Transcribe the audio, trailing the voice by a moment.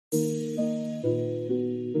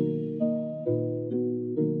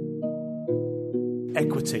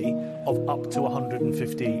equity of up to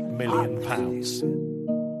 £150 million.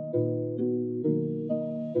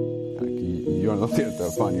 You're not here to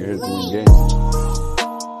have fun, you're here to win games.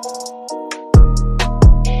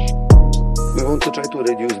 We want to try to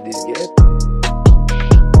reduce this gap.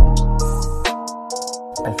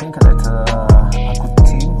 I think that a good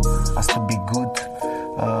team has to be good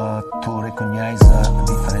to recognize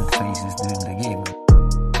different phases during the game.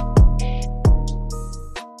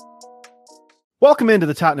 Welcome into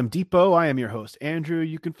the Tottenham Depot. I am your host, Andrew.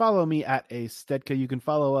 You can follow me at Stedka. You can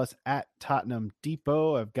follow us at Tottenham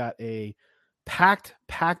Depot. I've got a packed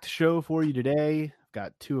show for you today. I've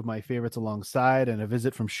got two of my favorites alongside and a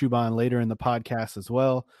visit from Shuban later in the podcast as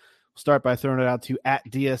well. We'll start by throwing it out to at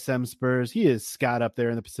DSM Spurs. He is Scott up there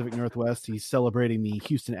in the Pacific Northwest. He's celebrating the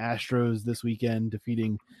Houston Astros this weekend,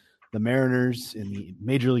 defeating the Mariners in the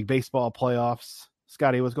Major League Baseball playoffs.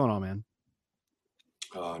 Scotty, what's going on, man?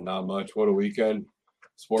 Not much. What a weekend,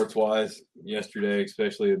 sports-wise. Yesterday,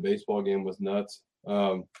 especially the baseball game, was nuts.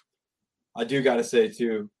 I do got to say,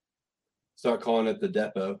 too, start calling it the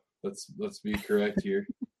Depot. Let's be correct here.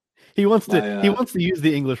 He wants to use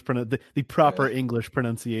the English the proper English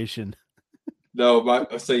pronunciation. No,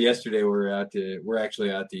 so yesterday we're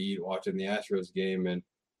actually out to eat watching the Astros game, and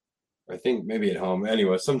I think maybe at home.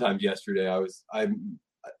 Anyway, sometimes yesterday I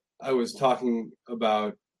was talking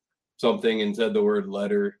about something and said the word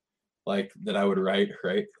letter like that I would write,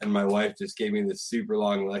 right? And my wife just gave me this super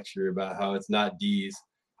long lecture about how it's not D's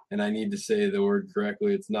and I need to say the word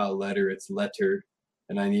correctly. It's not letter, it's letter.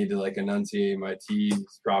 And I need to like enunciate my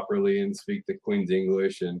T's properly and speak the Queen's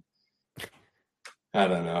English. And I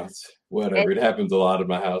don't know. It's whatever. It happens a lot in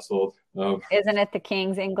my household. Isn't it the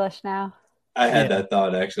King's English now? I had that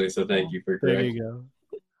thought actually. So thank you for correcting. There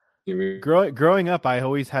you go. Growing up, I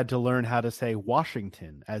always had to learn how to say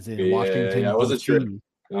Washington, as in Washington. Yeah, it was a trick.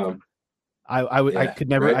 I could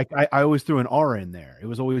never. Right? I always threw an R in there. It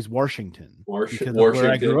was always Washington. Because of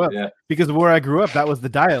where I grew up. Yeah. Because of where I grew up, that was the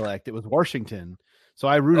dialect. It was Washington. So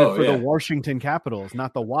I rooted for the Washington Capitals,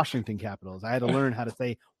 not the Washington Capitals. I had to learn how to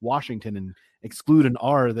say Washington and exclude an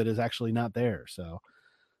R that is actually not there. So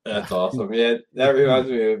that's awesome. Yeah, that reminds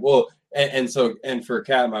me. Well, and for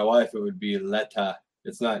Kat, my wife, it would be Leta.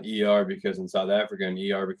 It's not ER because in South Africa, an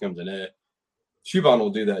ER becomes an A. Shuban will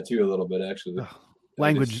do that too a little bit, actually.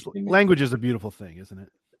 Language is a beautiful thing, isn't it?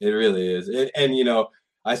 It really is. And you know,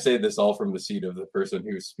 I say this all from the seat of the person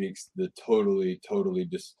who speaks the totally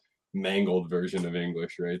just mangled version of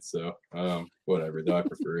English, right? So, whatever. Though I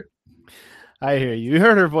prefer it. I hear you. You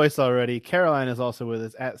heard her voice already. Caroline is also with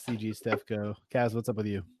us at CG Stefco. Kaz, what's up with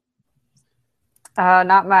you?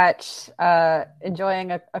 Not much.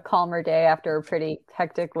 Enjoying a calmer day after a pretty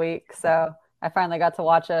hectic week. So I finally got to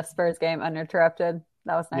watch a Spurs game uninterrupted.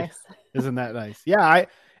 That was nice. Yeah. Isn't that nice? Yeah,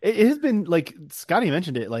 it has been, like Scotty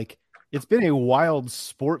mentioned it, like it's been a wild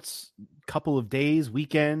sports couple of days,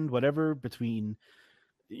 weekend, whatever, between,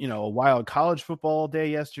 you know, a wild college football day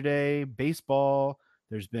yesterday, baseball.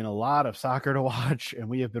 There's been a lot of soccer to watch, and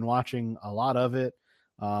we have been watching a lot of it.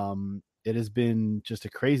 It has been just a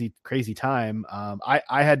crazy time. I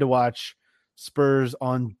had to watch Spurs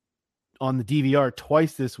on the DVR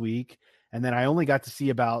twice this week, and then I only got to see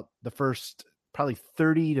about the first probably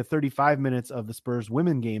 30 to 35 minutes of the Spurs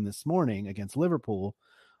women game this morning against Liverpool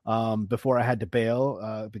before I had to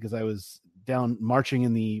bail because I was down marching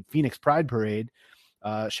in the Phoenix Pride Parade.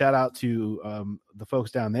 Shout out to the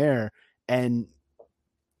folks down there. And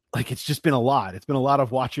like, it's just been a lot. It's been a lot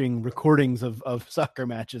of watching recordings of soccer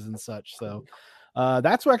matches and such. So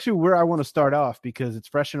that's actually where I want to start off because it's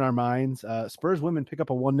fresh in our minds. Spurs women pick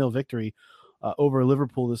up a 1-0 victory over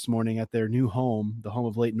Liverpool this morning at their new home, the home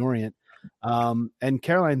of Leyton Orient. And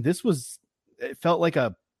Caroline, it felt like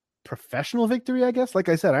a professional victory, I guess. Like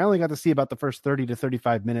I said, I only got to see about the first 30 to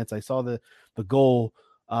 35 minutes. I saw the goal.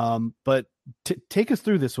 But take us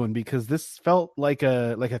through this one because this felt like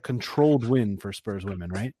a controlled win for Spurs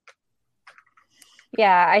women, right?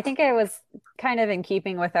 Yeah, I think it was kind of in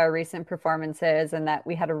keeping with our recent performances and that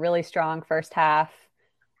we had a really strong first half,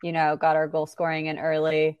 you know, got our goal scoring in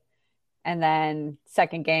early. And then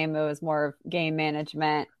second game, it was more game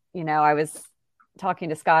management. You know, I was talking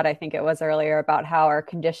to Scott, I think it was earlier, about how our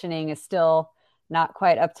conditioning is still not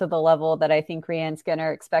quite up to the level that I think Rianne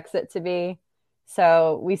Skinner expects it to be.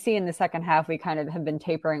 So we see in the second half, we kind of have been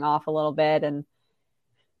tapering off a little bit. And,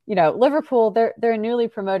 you know, Liverpool, they're a newly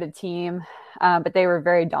promoted team, but they were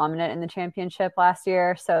very dominant in the championship last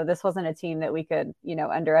year. So this wasn't a team that we could, you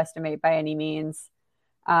know, underestimate by any means.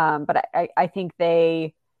 But I think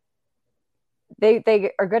they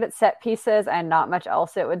are good at set pieces and not much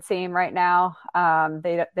else, it would seem right now.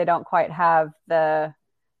 They don't quite have the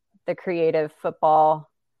the creative football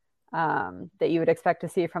that you would expect to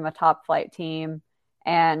see from a top flight team.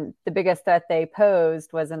 And the biggest threat they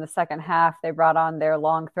posed was in the second half. They brought on their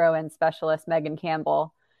long throw-in specialist, Megan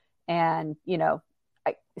Campbell. And,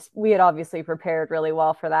 we had obviously prepared really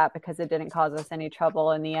well for that because it didn't cause us any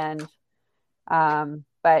trouble in the end.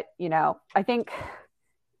 But, I think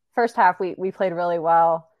first half we played really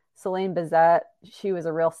well. Celine Bizet, she was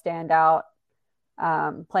a real standout,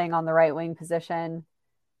 playing on the right wing position.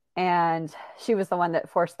 And she was the one that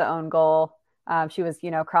forced the own goal. She was,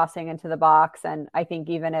 crossing into the box. And I think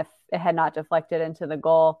even if it had not deflected into the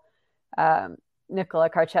goal, Nicola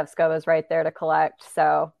Karchevska was right there to collect.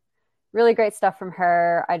 So really great stuff from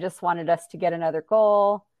her. I just wanted us to get another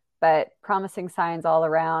goal, but promising signs all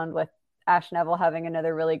around with Ash Neville having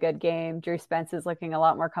another really good game. Drew Spence is looking a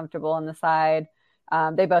lot more comfortable on the side.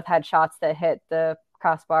 They both had shots that hit the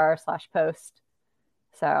crossbar/post.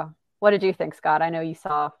 So what did you think, Scott? I know you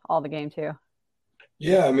saw all the game too.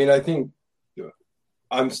 Yeah, I mean, I think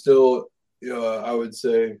I'm still, I would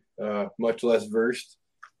say, much less versed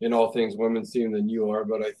in all things women's team than you are.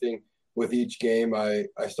 But I think with each game, I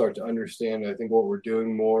start to understand, I think, what we're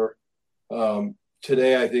doing more.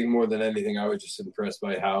 Today, I think more than anything, I was just impressed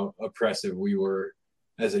by how oppressive we were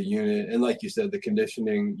as a unit. And like you said, the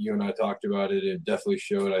conditioning, you and I talked about it, it definitely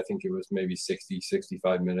showed. I think it was maybe 60,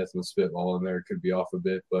 65 minutes with spitball in there. It could be off a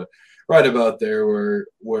bit, but right about there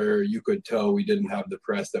where you could tell we didn't have the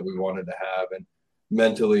press that we wanted to have. And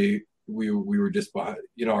mentally, we were just behind,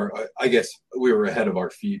 I guess we were ahead of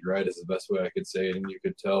our feet, right, is the best way I could say it. And you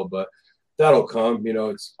could tell, but that'll come.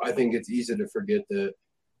 I think it's easy to forget that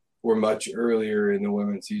we're much earlier in the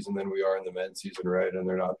women's season than we are in the men's season, right? And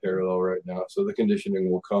they're not parallel right now. So the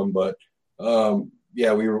conditioning will come. But, we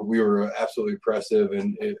were absolutely impressive.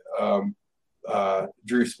 And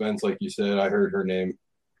Drew Spence, like you said, I heard her name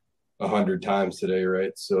 100 times today,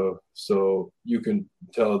 right? So you can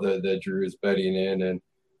tell that Drew is betting in. And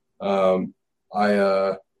I'm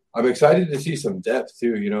excited to see some depth,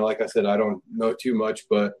 too. Like I said, I don't know too much,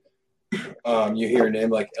 but you hear a name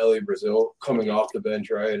like Ellie Brazil coming off the bench,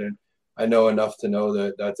 right? And I know enough to know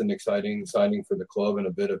that that's an exciting signing for the club and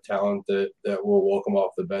a bit of talent that will welcome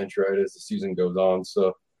off the bench, right, as the season goes on.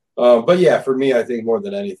 So, but yeah, for me, I think more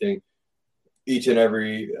than anything, each and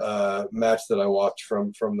every match that I watch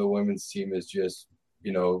from the women's team is just,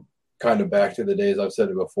 kind of back to the days I've said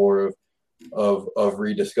it before of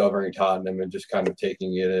rediscovering Tottenham and just kind of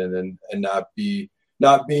taking it in and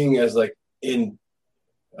not being as like in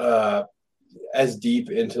as deep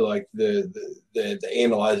into like the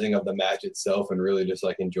analyzing of the match itself and really just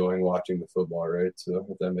like enjoying watching the football, right? So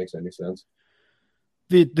if that makes any sense.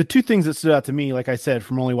 The two things that stood out to me, like I said,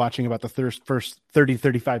 from only watching about the first 30,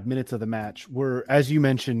 35 minutes of the match were, as you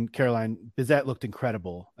mentioned, Caroline, Bizet looked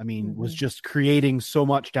incredible. I mean, was just creating so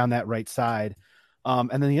much down that right side. And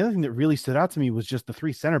then the other thing that really stood out to me was just the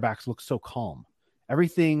three center backs looked so calm.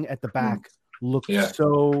 Everything at the back looked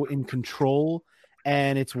so in control.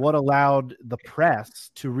 And it's what allowed the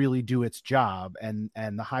press to really do its job. And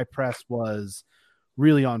the high press was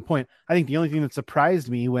really on point. I think the only thing that surprised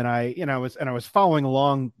me when I was following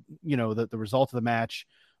along, the result of the match,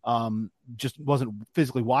 just wasn't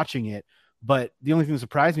physically watching it. But the only thing that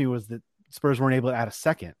surprised me was that Spurs weren't able to add a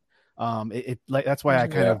second. That's why I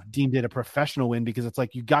kind of deemed it a professional win, because it's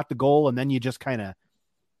like you got the goal and then you just kind of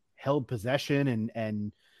held possession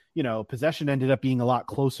and possession ended up being a lot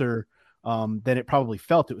closer than it probably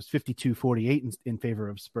felt. It was 52-48 in favor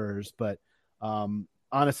of Spurs, but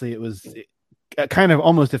honestly,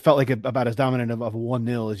 it felt like about as dominant of a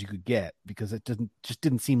 1-0 as you could get, because it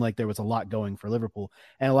didn't seem like there was a lot going for Liverpool,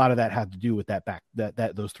 and a lot of that had to do with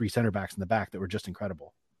those three center backs in the back that were just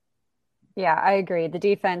incredible. Yeah, I agree. The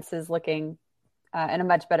defense is looking in a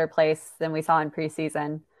much better place than we saw in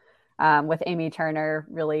preseason, with Amy Turner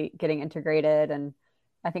really getting integrated, and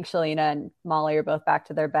I think Shalina and Molly are both back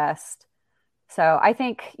to their best. So I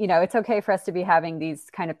think, it's okay for us to be having these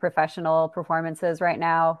kind of professional performances right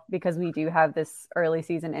now, because we do have this early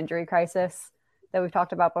season injury crisis that we've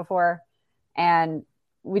talked about before. And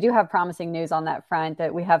we do have promising news on that front,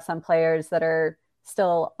 that we have some players that are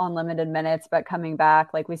still on limited minutes, but coming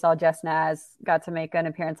back. Like we saw Jess Naz got to make an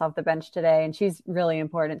appearance off the bench today, and she's really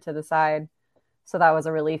important to the side. So that was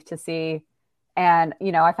a relief to see. And,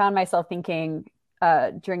 I found myself thinking,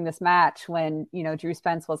 during this match when, Drew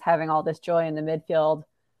Spence was having all this joy in the midfield,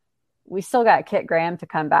 we still got Kit Graham to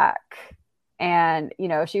come back. And,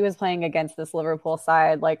 she was playing against this Liverpool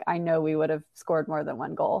side. Like, I know we would have scored more than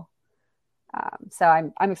one goal. So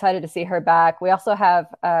I'm excited to see her back. We also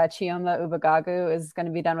have Chioma Ubagagu is going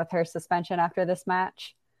to be done with her suspension after this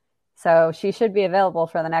match. So she should be available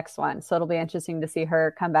for the next one. So it'll be interesting to see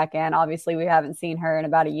her come back in. Obviously, we haven't seen her in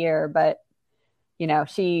about a year, but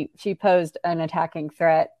she posed an attacking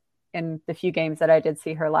threat in the few games that I did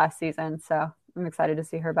see her last season. So I'm excited to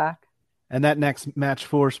see her back. And that next match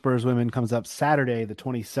for Spurs women comes up Saturday, the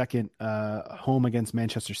 22nd, home against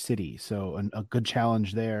Manchester City. So a good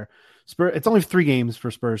challenge there. Spurs, it's only 3 games for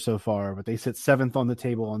Spurs so far, but they sit 7th on the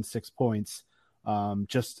table on 6 points,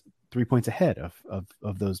 just 3 points ahead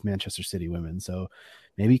of those Manchester City women. So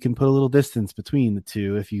maybe you can put a little distance between the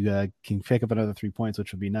two if you can pick up another 3 points,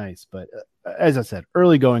 which would be nice. But as I said,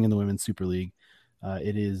 early going in the Women's Super League,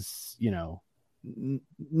 it is,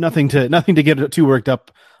 nothing to get too worked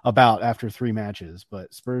up about after 3 matches.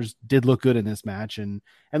 But Spurs did look good in this match and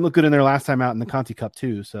look good in their last time out in the Conti Cup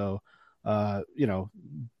too. So,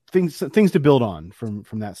 things to build on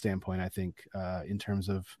from that standpoint, I think, in terms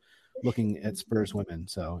of looking at Spurs women.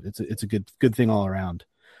 So it's a good thing all around.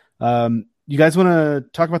 You guys want to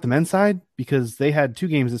talk about the men's side, because they had 2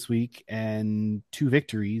 games this week and 2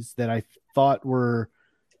 victories that I thought were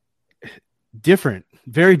different,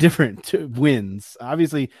 very different wins.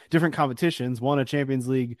 Obviously different competitions, one a Champions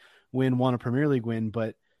League win, one a Premier League win,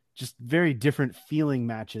 but just very different feeling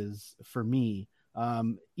matches for me.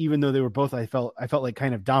 Even though they were both, I felt like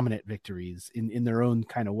kind of dominant victories in their own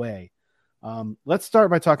kind of way. Let's start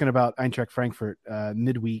by talking about Eintracht Frankfurt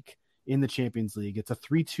midweek in the Champions League. It's a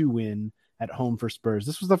 3-2 win at home for Spurs.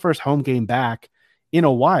 This was the first home game back in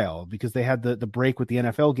a while because they had the break with the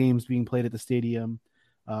NFL games being played at the stadium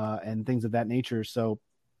and things of that nature. So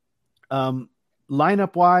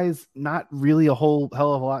lineup wise, not really a whole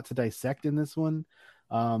hell of a lot to dissect in this one.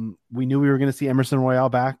 We knew we were going to see Emerson Royale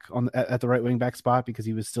back at the right wing back spot because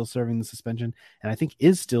he was still serving the suspension, and I think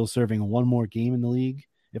is still serving one more game in the league.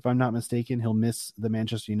 If I'm not mistaken, he'll miss the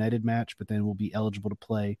Manchester United match, but then will be eligible to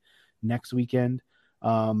play next weekend.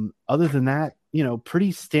 Other than that,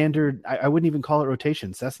 pretty standard. I wouldn't even call it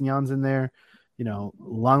rotation. Sessegnon's in there.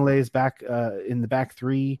 Langley's back in the back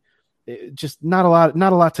 3. Just not a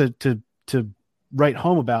lot to write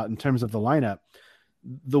home about in terms of the lineup.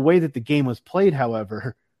 The way that the game was played,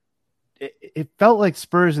 however, it felt like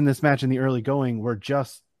Spurs in this match in the early going were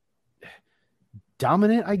just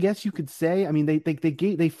dominant, I guess you could say. I mean,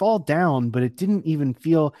 they fall down, but it didn't even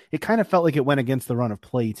feel. It kind of felt like it went against the run of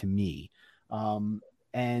play to me.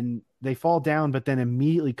 And they fall down, but then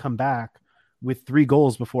immediately come back with 3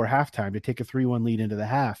 goals before halftime to take a 3-1 lead into the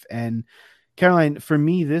half. And Caroline, for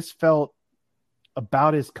me, this felt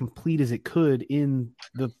about as complete as it could in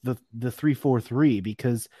the 3-4-3,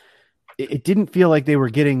 because it didn't feel like they were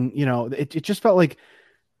getting, it just felt like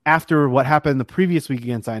after what happened the previous week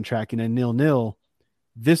against Eintracht in a 0-0,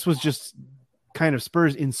 this was just kind of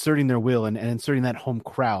Spurs inserting their will and inserting that home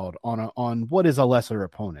crowd on what is a lesser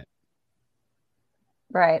opponent.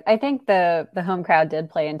 Right. I think the home crowd did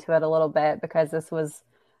play into it a little bit because this was,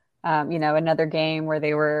 another game where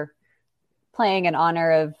they were playing in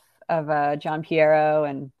honor of Gianpiero,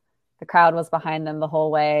 and the crowd was behind them the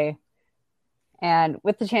whole way. And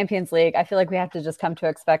with the Champions League, I feel like we have to just come to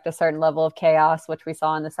expect a certain level of chaos, which we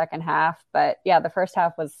saw in the second half. But yeah, the first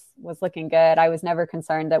half was looking good. I was never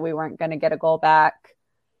concerned that we weren't going to get a goal back.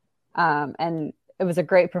 And it was a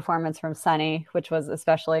great performance from Sonny, which was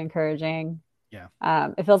especially encouraging. Yeah.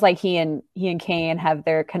 It feels like he and Kane have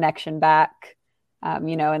their connection back. In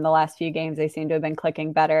the last few games, they seem to have been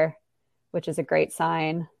clicking better, which is a great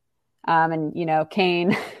sign. And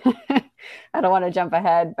Kane, I don't want to jump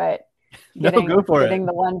ahead, but getting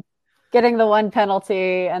the one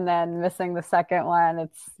penalty and then missing the second one,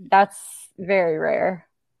 that's very rare.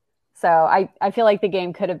 So I feel like the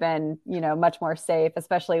game could have been, much more safe,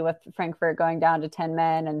 especially with Frankfurt going down to 10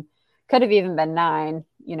 men, and could have even been 9,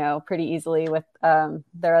 pretty easily with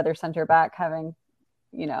their other center back having,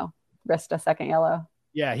 risked a second yellow.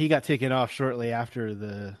 Yeah, he got taken off shortly after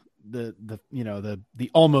the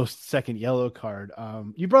almost second yellow card.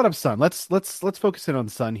 You brought up Son. Let's focus in on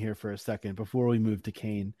Son here for a second before we move to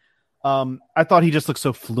Kane. I thought he just looked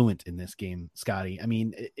so fluent in this game, Scotty. I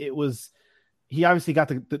mean, he obviously got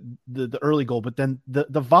the early goal, but then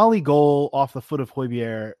the volley goal off the foot of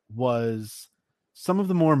Højbjerg was some of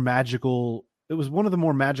the more magical. It was one of the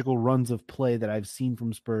more magical runs of play that I've seen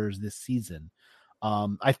from Spurs this season.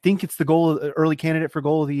 I think it's the early candidate for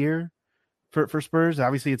goal of the year for Spurs.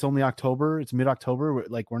 Obviously, it's only October. It's mid-October.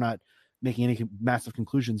 We're not making any massive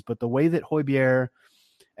conclusions, but the way that Højbjerg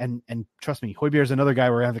and trust me, Højbjerg is another guy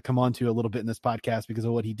we're going to have to come on to a little bit in this podcast because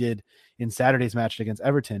of what he did in Saturday's match against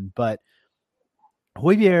Everton. But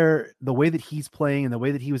Højbjerg, the way that he's playing and the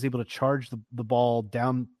way that he was able to charge the ball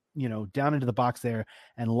down down into the box there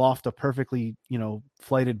and loft a perfectly,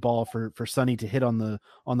 flighted ball for Sonny to hit on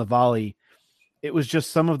the volley. It was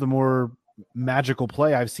just some of the more magical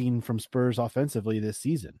play I've seen from Spurs offensively this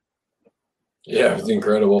season. Yeah, it was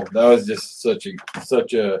incredible. That was just such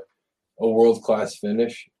a world-class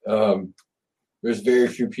finish. There's very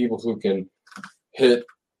few people who can hit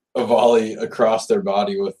a volley across their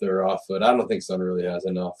body with their off foot. I don't think Son really has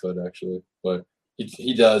an off foot actually, but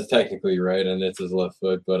he does technically, right? And it's his left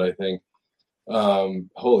foot. But I think,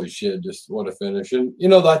 holy shit, just what a finish! And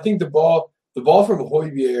I think the ball from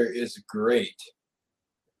Højbjerg is great.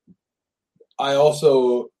 I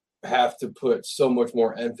also have to put so much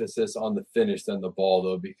more emphasis on the finish than the ball,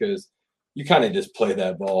 though, because you kind of just play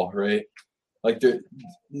that ball, right? Like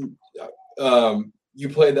you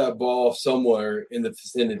play that ball somewhere in the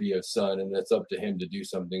vicinity of Son, and it's up to him to do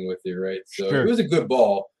something with it, right? So It was a good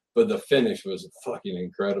ball, but the finish was fucking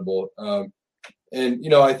incredible. And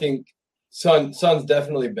I think Son's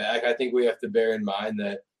definitely back. I think we have to bear in mind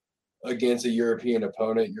that against a European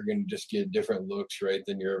opponent, you're going to just get different looks, right,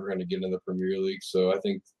 than you're ever going to get in the Premier League. So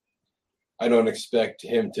I don't expect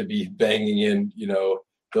him to be banging in,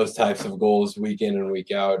 those types of goals week in and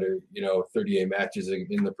week out, or 38 matches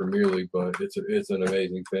in the Premier League, but it's an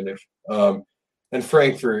amazing finish. And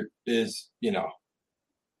Frankfurt is,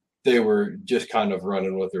 they were just kind of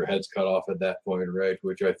running with their heads cut off at that point, right?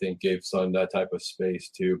 Which I think gave Son that type of space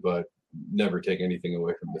too, but never take anything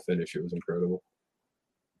away from the finish. It was incredible.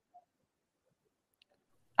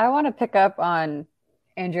 I want to pick up on,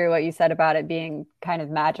 Andrew, what you said about it being kind of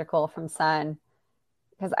magical from Son,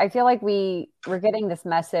 because I feel like we're getting this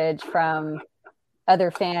message from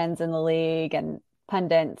other fans in the league and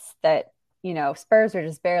pundits that, Spurs are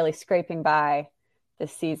just barely scraping by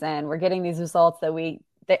this season. We're getting these results that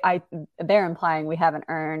they're implying we haven't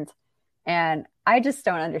earned. And I just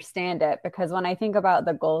don't understand it, because when I think about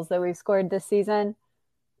the goals that we've scored this season,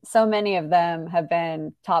 so many of them have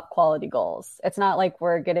been top quality goals. It's not like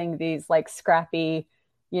we're getting these like scrappy,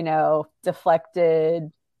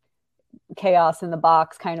 deflected chaos in the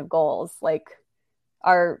box kind of goals. Like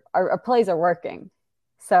our plays are working.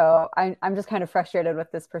 So I'm just kind of frustrated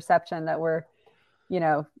with this perception that we're,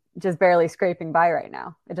 just barely scraping by right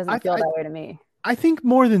now. It doesn't feel that way to me. I think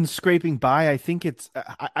more than scraping by, I think it's,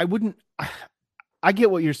 I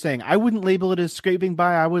get what you're saying. I wouldn't label it as scraping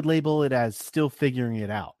by. I would label it as still figuring it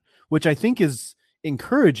out, which I think is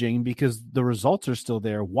encouraging because the results are still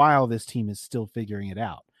there while this team is still figuring it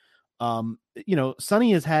out.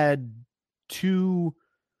 Sonny has had two,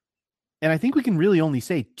 and I think we can really only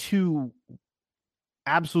say two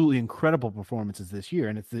absolutely incredible performances this year.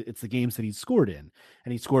 And it's the games that he's scored in,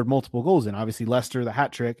 and he scored multiple goals in, obviously Leicester, the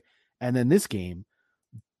hat trick, and then this game.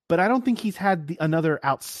 But I don't think he's had another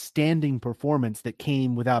outstanding performance that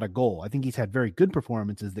came without a goal. I think he's had very good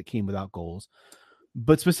performances that came without goals.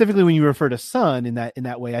 But specifically when you refer to Son in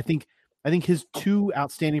that way, I think his two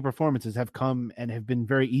outstanding performances have come and have been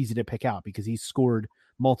very easy to pick out because he's scored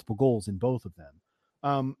multiple goals in both of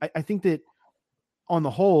them. I think that on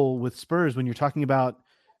the whole with Spurs, when you're talking about,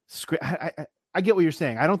 I get what you're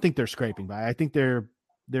saying. I don't think they're scraping by. I think they're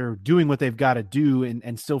doing what they've got to do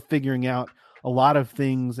and still figuring out a lot of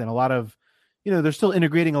things, and a lot of, they're still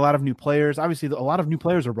integrating a lot of new players. Obviously, a lot of new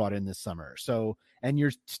players are brought in this summer. So, and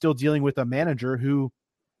you're still dealing with a manager who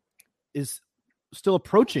is still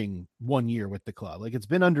approaching 1 year with the club. Like, it's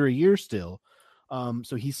been under a year still.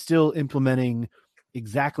 So he's still implementing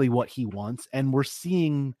exactly what he wants. And we're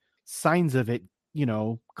seeing signs of it,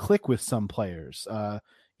 click with some players.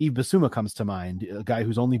 Yves Bissouma comes to mind, a guy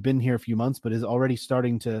who's only been here a few months, but is already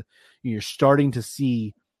you're starting to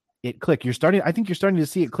see it click. I think you're starting to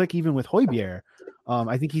see it click even with Højbjerg.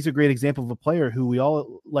 I think he's a great example of a player who we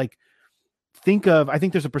all think of. I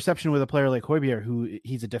think there's a perception with a player like Højbjerg who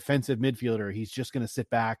he's a defensive midfielder. He's just going to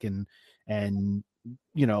sit back and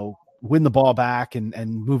win the ball back and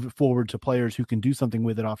move it forward to players who can do something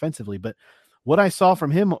with it offensively. But what I saw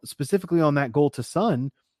from him specifically on that goal to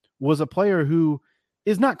Son was a player who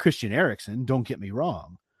is not Christian Eriksen, don't get me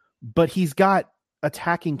wrong, but he's got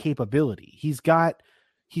attacking capability. He's got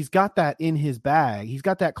that in his bag. He's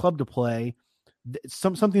got that club to play,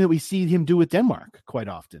 something that we see him do with Denmark quite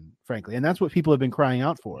often, frankly. And that's what people have been crying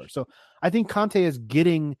out for. So I think Conte is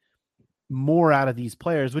getting more out of these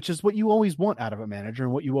players, which is what you always want out of a manager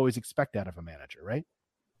and what you always expect out of a manager, right?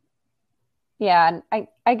 Yeah. And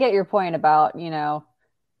I get your point about,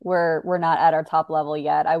 we're not at our top level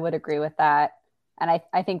yet. I would agree with that. And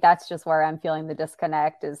I think that's just where I'm feeling the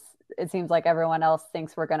disconnect is, it seems like everyone else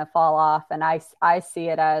thinks we're going to fall off. And I see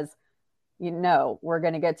it as, we're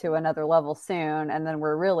going to get to another level soon. And then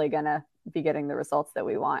we're really going to be getting the results that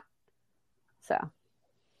we want. So.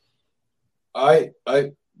 I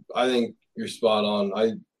think you're spot on.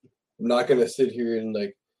 I'm not gonna sit here and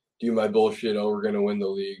like do my bullshit. Oh, we're gonna win the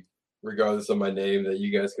league, regardless of my name that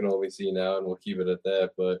you guys can only see now, and we'll keep it at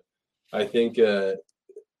that. But I think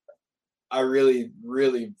I really,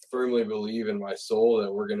 really firmly believe in my soul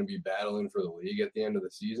that we're gonna be battling for the league at the end of the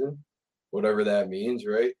season, whatever that means,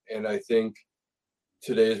 right? And I think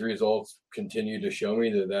today's results continue to show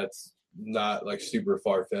me that that's not like super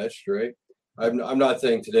far fetched, right? I'm not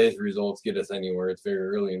saying today's results get us anywhere. It's very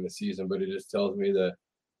early in the season, but it just tells me that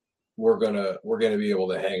we're gonna be able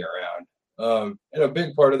to hang around. And a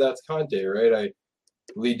big part of that's Conte, right?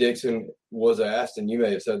 Lee Dixon was asked, and you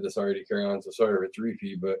may have said this already, carry on, so sorry if it's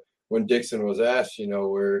repeat, but when Dixon was asked,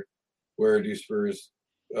 where do Spurs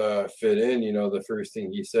fit in, the first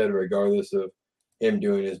thing he said, regardless of him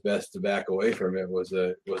doing his best to back away from it, was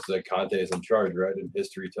that Conte is in charge, right? And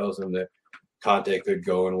history tells him that Conte could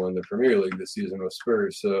go and win the Premier League this season with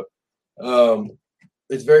Spurs. So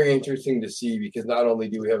it's very interesting to see, because not only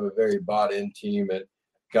do we have a very bought-in team and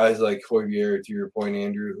guys like Højbjerg, to your point,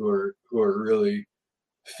 Andrew, who are really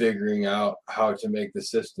figuring out how to make the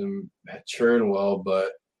system churn well,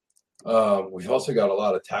 but we've also got a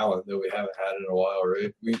lot of talent that we haven't had in a while,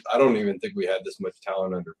 right? I don't even think we had this much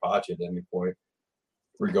talent under Poch at any point,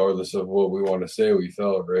 regardless of what we want to say we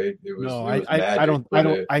felt, right? It was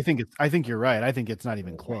magic. I think you're right. I think it's not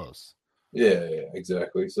even close. Yeah,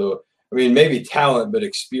 exactly. So I mean, maybe talent, but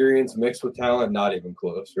experience mixed with talent, not even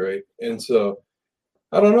close, right? And so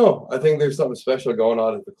I don't know. I think there's something special going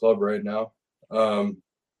on at the club right now.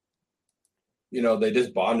 They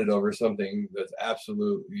just bonded over something that's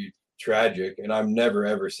absolutely tragic, and I'm never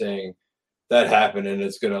ever saying that happened and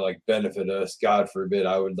it's gonna like benefit us. God forbid.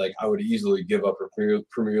 I would easily give up a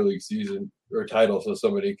Premier League season or title so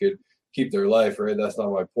somebody could keep their life, right? That's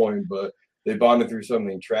not my point, but they bonded through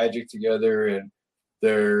something tragic together, and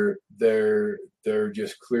they're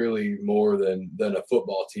just clearly more than a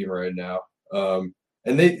football team right now.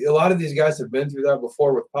 And a lot of these guys have been through that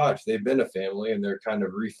before with Poch. They've been a family, and they're kind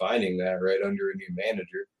of refining that right under a new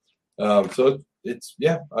manager. So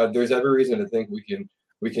there's every reason to think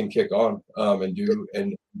we can kick on and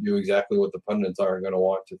do exactly what the pundits aren't going to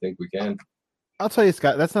want to think we can. I'll tell you,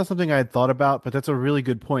 Scott, that's not something I had thought about, but that's a really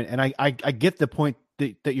good point. And I get the point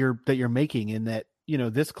that you're making, in that,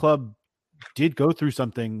 this club did go through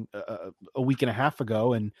something a week and a half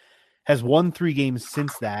ago and has won 3 games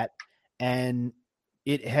since that. And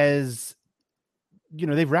it has,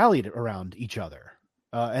 they've rallied around each other,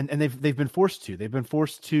 and they've been forced to. They've been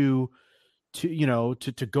forced to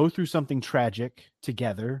go through something tragic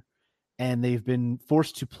together, and they've been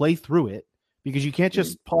forced to play through it, because you can't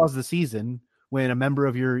just pause the season when a member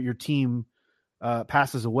of your team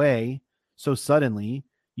passes away so suddenly.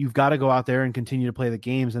 You've got to go out there and continue to play the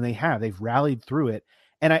games, and they've rallied through it.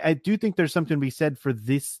 And I do think there's something to be said for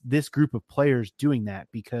this group of players doing that,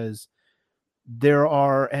 because there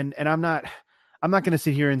are, and I'm not going to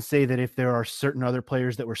sit here and say that if there are certain other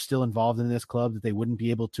players that were still involved in this club that they wouldn't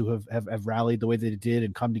be able to have rallied the way that it did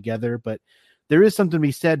and come together. But there is something to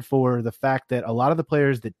be said for the fact that a lot of the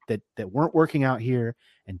players that weren't working out here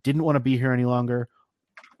and didn't want to be here any longer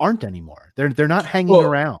aren't anymore. They're not hanging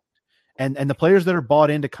around. And the players that are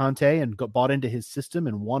bought into Conte and bought into his system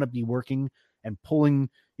and want to be working and pulling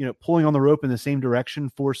on the rope in the same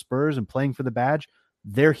direction for Spurs and playing for the badge,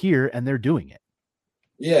 they're here and they're doing it.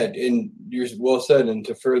 Yeah, and you're well said. And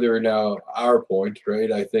to further now our point,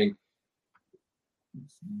 right? I think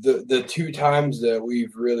the 2 times that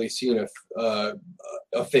we've really seen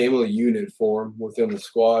a family unit form within the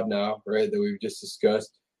squad now, right, that we've just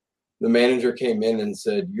discussed, the manager came in and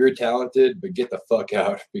said, "You're talented, but get the fuck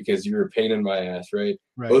out because you're a pain in my ass," right?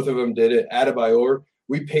 Both of them did it. Adebayor,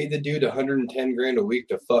 we paid the dude $110,000 a week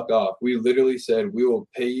to fuck off. We literally said, "We will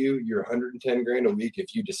pay you your $110,000 a week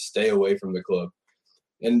if you just stay away from the club."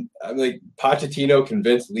 And I'm like, Pochettino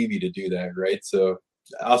convinced Levy to do that, right? So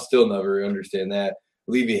I'll still never understand that.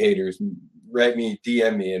 Levy haters, write me,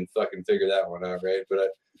 DM me, and fucking figure that one out, right?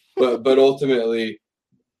 But ultimately,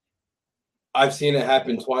 I've seen it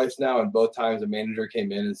happen twice now, and both times the manager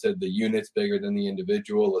came in and said the unit's bigger than the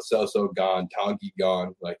individual. Lo Celso gone, Tonky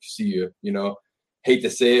gone. Like, see you, hate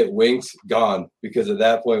to say it, Winks gone, because at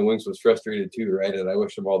that point Winks was frustrated too, right? And I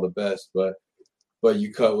wish him all the best, but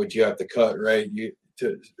you cut what you have to cut, right? You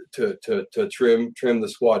to trim the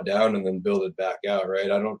squad down and then build it back out, right?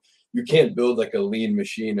 You can't build like a lean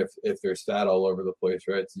machine if there's fat all over the place,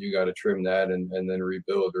 right? So you got to trim that and then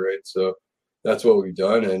rebuild, right? So that's what we've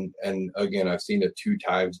done. And again, I've seen it 2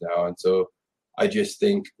 times now. And so I just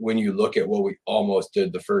think when you look at what we almost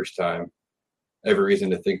did the first time, every reason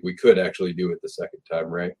to think we could actually do it the second time,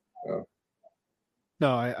 right?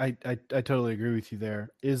 No, I totally agree with you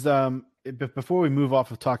there. Is before we move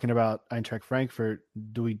off of talking about Eintracht Frankfurt,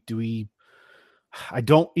 do we I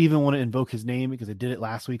don't even want to invoke his name because I did it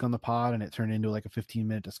last week on the pod and it turned into like a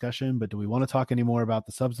 15-minute discussion, but do we want to talk anymore about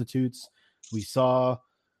the substitutes? We saw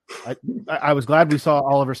I was glad we saw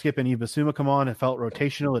Oliver Skip and Yves Bissouma come on. It felt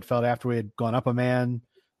rotational. It felt after we had gone up a man.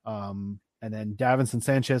 And then Davinson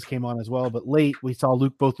Sanchez came on as well. But late, we saw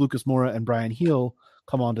both Lucas Moura and Brian Heel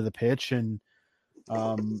come onto the pitch. And,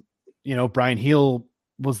 Brian Heel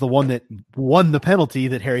was the one that won the penalty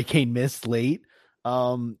that Harry Kane missed late.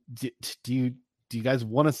 Do you guys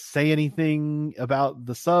want to say anything about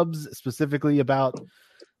the subs, specifically about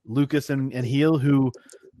Lucas and Heel, who –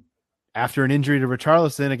 after an injury to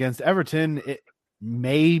Richarlison against Everton, it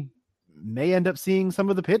may end up seeing some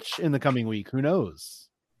of the pitch in the coming week. Who knows?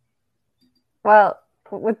 Well,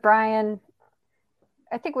 with Brian,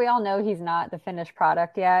 I think we all know he's not the finished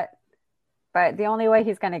product yet, but the only way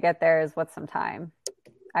he's going to get there is with some time,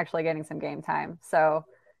 actually getting some game time. So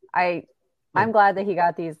I'm glad that he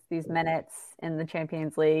got these minutes in the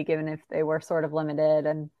Champions League, even if they were sort of limited.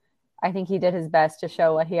 And I think he did his best to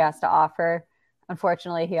show what he has to offer.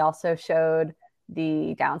 Unfortunately, he also showed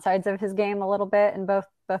the downsides of his game a little bit in both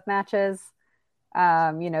matches.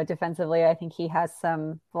 Defensively, I think he has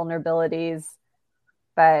some vulnerabilities,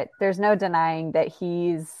 but there's no denying that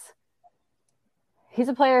he's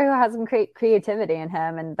a player who has some creativity in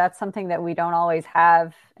him, and that's something that we don't always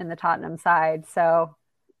have in the Tottenham side. So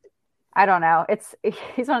I don't know.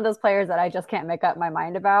 He's one of those players that I just can't make up my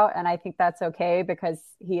mind about, and I think that's okay because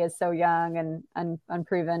he is so young and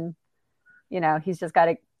unproven. He's just got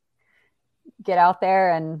to get out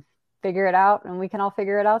there and figure it out, and we can all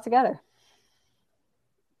figure it out together.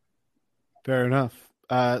 Fair enough.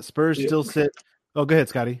 Spurs still sit. Oh, go ahead,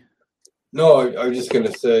 Scotty. No, I was just going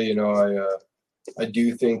to say, I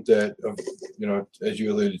do think that, as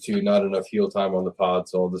you alluded to, not enough heel time on the pod,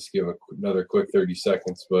 so I'll just give another quick 30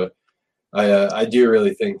 seconds. But I do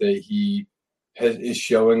really think that he is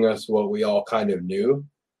showing us what we all kind of knew,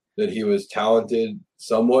 that he was talented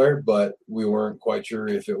somewhere, but we weren't quite sure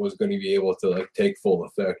if it was going to be able to take full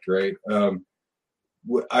effect, right?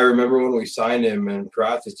 I remember when we signed him in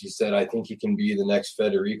practice, he said, I think he can be the next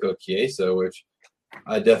Federico Chiesa, which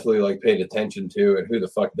I definitely paid attention to, and who the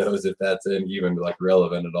fuck knows if that's even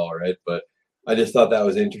relevant at all, right? But I just thought that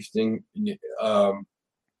was interesting. He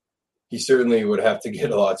certainly would have to get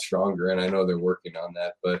a lot stronger, and I know they're working on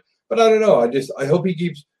that, but I don't know. I hope he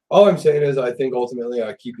keeps. All I'm saying is I think ultimately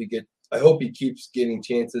I hope he keeps getting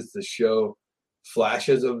chances to show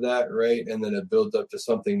flashes of that, right? And then it builds up to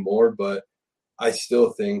something more. But I still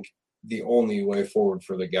think the only way forward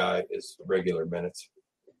for the guy is regular minutes.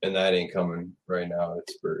 And that ain't coming right now at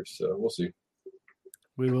Spurs. So we'll see.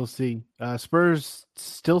 We will see. Spurs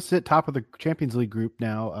still sit top of the Champions League group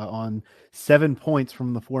now on 7 points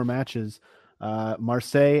from the 4 matches.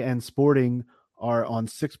 Marseille and Sporting are on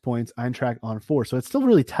 6 points, Eintracht on 4. So it's still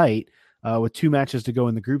really tight with 2 matches to go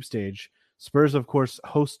in the group stage. Spurs, of course,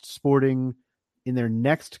 host Sporting in their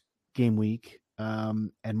next game week,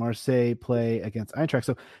 and Marseille play against Eintracht.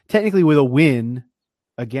 So technically with a win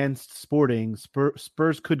against Sporting,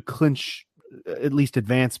 Spurs could clinch at least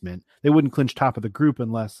advancement. They wouldn't clinch top of the group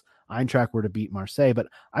unless Eintracht were to beat Marseille, but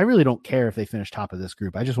I really don't care if they finish top of this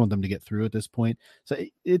group. I just want them to get through at this point. So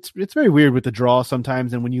it's very weird with the draw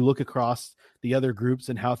sometimes, and when you look across the other groups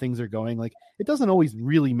and how things are going, it doesn't always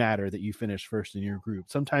really matter that you finish first in your group.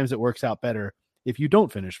 Sometimes it works out better if you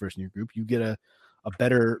don't finish first in your group. You get a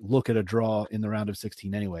better look at a draw in the round of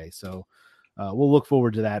 16 anyway. So we'll look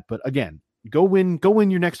forward to that. But again, go win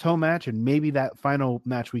your next home match, and maybe that final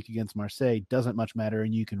match week against Marseille doesn't much matter,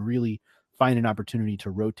 and you can really find an opportunity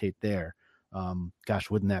to rotate there.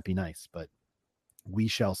 Gosh, wouldn't that be nice? But we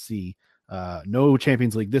shall see. No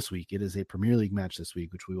Champions League this week. It is a Premier League match this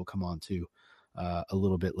week, which we will come on to a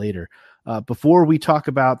little bit later. Before we talk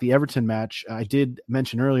about the Everton match, I did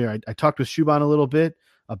mention earlier, I talked with Shuban a little bit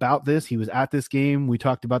about this. He was at this game. We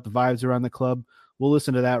talked about the vibes around the club. We'll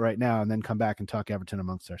listen to that right now and then come back and talk Everton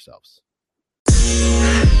amongst ourselves.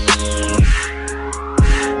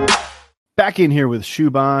 Back in here with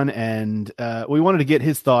Shuban, and we wanted to get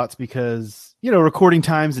his thoughts because, recording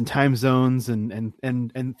times and time zones and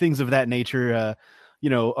things of that nature,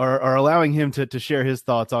 are allowing him to share his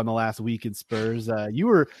thoughts on the last week in Spurs.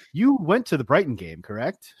 You went to the Brighton game,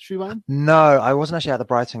 correct, Shuban? No, I wasn't actually at the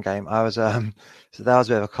Brighton game. I was, so that was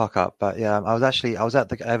a bit of a cock up, but yeah, I was at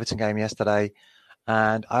the Everton game yesterday,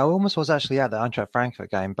 and I almost was actually at the Eintracht Frankfurt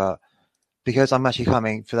game, but because I'm actually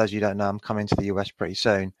coming, for those of you who don't know, I'm coming to the US pretty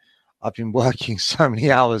soon. I've been working so many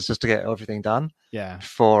hours just to get everything done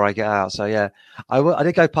before I get out. So yeah, I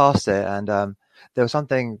did go past it, and there was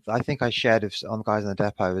something I think I shared on the guys in the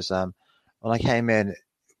depot was when I came in.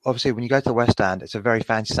 Obviously, when you go to the West Stand, it's a very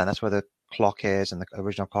fancy stand. That's where the clock is and the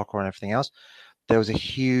original clock and everything else. There was a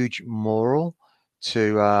huge mural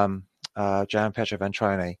to Gian Pietro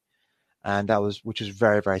Ventroni, and which was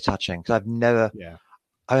very, very touching because I've never. Yeah.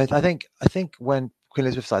 I think when Queen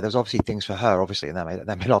Elizabeth died, there was obviously things for her, obviously, and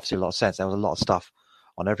that made obviously a lot of sense. There was a lot of stuff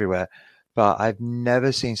on everywhere, but I've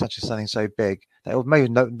never seen something so big. I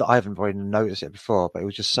haven't already noticed it before, but it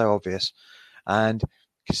was just so obvious. And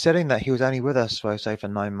considering that he was only with us for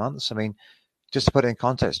 9 months, I mean, just to put it in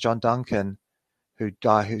context, John Duncan, who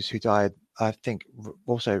died, I think,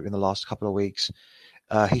 also in the last couple of weeks.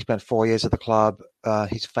 He spent 4 years at the club.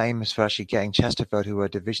 He's famous for actually getting Chesterfield, who were a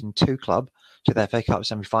Division 2 club, to the FA Cup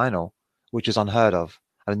semi-final, which is unheard of.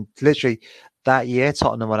 And literally that year,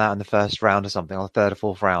 Tottenham went out in the first round or something, or third or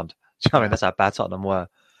fourth round. I mean, that's how bad Tottenham were.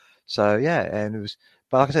 So yeah, and it was.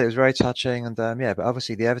 But like I said, it was very touching, and But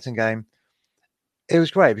obviously the Everton game, it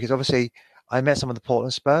was great because obviously I met some of the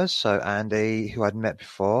Portland Spurs. So Andy, who I'd met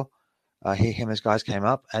before, him and his guys came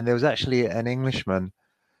up, and there was actually an Englishman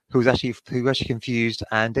who actually confused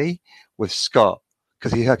Andy with Scott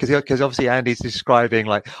because obviously Andy's describing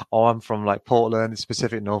like, oh, I'm from like Portland, the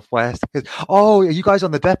Pacific Northwest. Goes, oh, are you guys on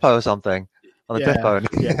the depot or something? On the depot,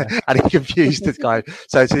 and he confused this guy.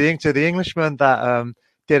 So to the Englishman that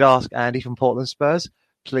did ask Andy from Portland Spurs,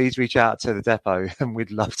 please reach out to the depot, and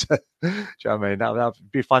we'd love to. Do you know what I mean? That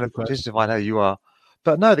would be fun to find out who you are.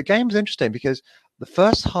 But no, the game was interesting because the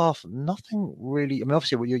first half, nothing really. I mean,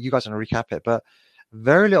 obviously, you guys are going to recap it, but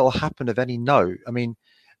very little happened of any note. I mean,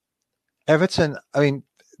 Everton,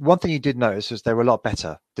 one thing you did notice is they were a lot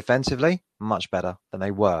better defensively, much better than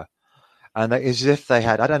they were. And it's as if they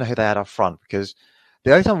had, I don't know who they had up front, because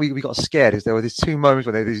the only time we got scared is there were these two moments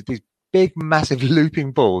where there were these big, massive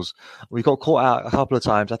looping balls. We got caught out a couple of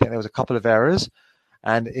times. I think there was a couple of errors.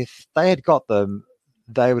 And if they had got them,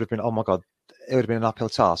 they would have been, oh my God, it would have been an uphill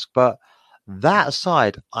task. But that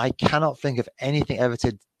aside, I cannot think of anything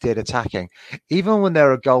Everton did attacking. Even when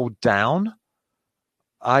they're a goal down,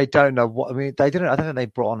 I don't know what. I mean, they didn't. I don't think they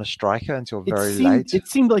brought on a striker until very late. It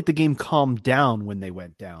seemed like the game calmed down when they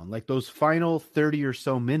went down. Like those final 30 or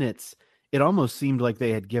so minutes, it almost seemed like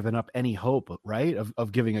they had given up any hope, right,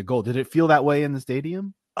 of giving a goal. Did it feel that way in the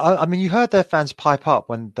stadium? I mean, you heard their fans pipe up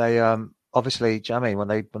when they obviously, when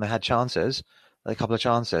they had chances, a couple of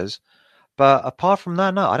chances. But apart from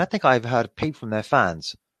that, no, I don't think I've heard a peep from their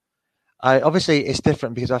fans. Obviously, it's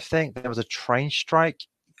different because I think there was a train strike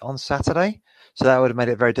on Saturday. So that would have made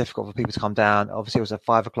it very difficult for people to come down. Obviously, it was a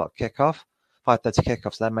 5 o'clock kickoff, 5:30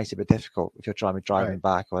 kickoff. So that makes it a bit difficult if you're driving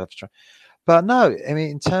back or whatever. But no, I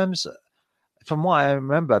mean, in terms, from what I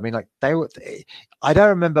remember, I mean, like I don't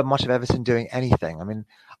remember much of Everton doing anything. I mean,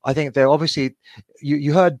 I think they're obviously,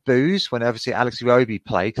 you heard boos when obviously Alex Iwobi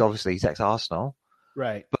played, because obviously he's ex-Arsenal.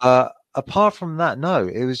 Right. But apart from that, no,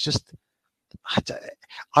 it was just,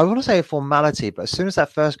 I want to say a formality, but as soon as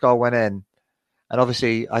that first goal went in, and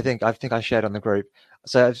obviously, I think I shared on the group.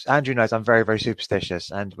 So as Andrew knows, I'm very, very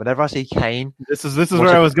superstitious, and whenever I see Kane, this is where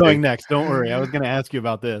I was going next. Don't worry, I was going to ask you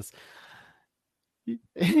about this.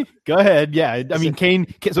 Go ahead. Yeah, I mean,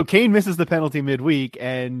 Kane. So Kane misses the penalty midweek,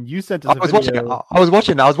 and you sent us. I was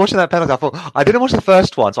watching that penalty. I thought I didn't watch the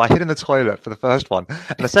first one, so I hid in the toilet for the first one,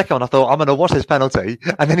 and the second one I thought I'm going to watch this penalty,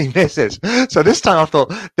 and then he misses. So this time I thought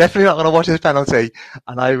definitely not going to watch this penalty,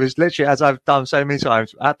 and I was literally, as I've done so many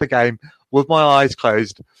times at the game, with my eyes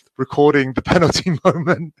closed, recording the penalty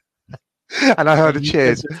moment, and I heard the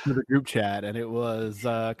cheers to the group chat, and it was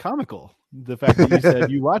comical. The fact that you said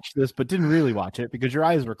you watched this but didn't really watch it because your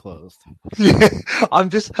eyes were closed. Yeah, I'm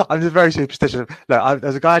just very superstitious. Look,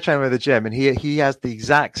 there's a guy I train with at the gym, and he has the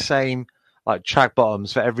exact same like track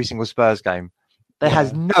bottoms for every single Spurs game. That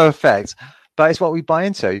has no effect, but it's what we buy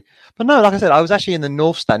into. But no, like I said, I was actually in the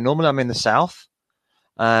North Stand. Normally, I'm in the South,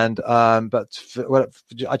 and I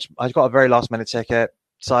got a very last minute ticket.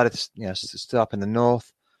 Decided to stood up in the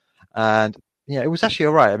North, and it was actually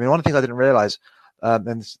all right. I mean, one of the things I didn't realize.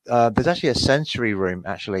 There's actually a sensory room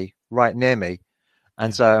actually right near me,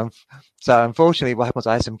 and so unfortunately, what happened was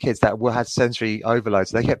I had some kids that had sensory overload.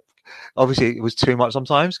 So they kept, obviously, it was too much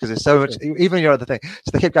sometimes because there's so much. Even your other thing,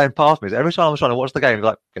 so they kept going past me. So every time I was trying to watch the game,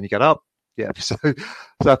 like, "Can you get up?" Yeah. So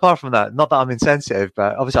apart from that, not that I'm insensitive,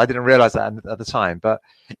 but obviously I didn't realize that at the time. But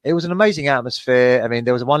it was an amazing atmosphere. I mean,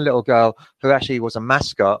 there was one little girl who actually was a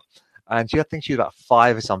mascot. And I think she was about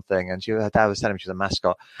 5 or something, and her dad was telling me she was a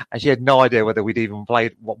mascot, and she had no idea whether we'd even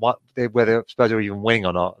played, whether Spurs were even winning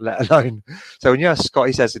or not, let alone. So when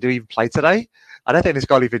Scotty says, "Did we even play today?" I don't think this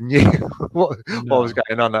guy even knew what was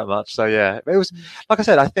going on that much. So yeah, it was, like I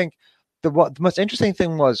said, I think the most interesting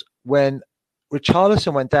thing was when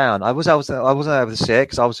Richarlison went down, I wasn't able to see it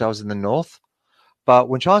because I was in the north. But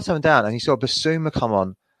when Richarlison went down and you saw Basuma come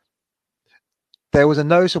on, there was a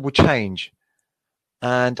noticeable change.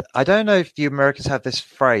 And I don't know if the Americans have this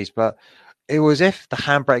phrase, but it was if the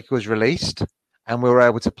handbrake was released and we were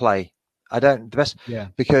able to play.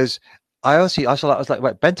 Because I was like,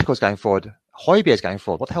 wait, Bentancur's going forward, Højbjerg's going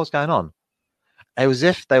forward. What the hell's going on? It was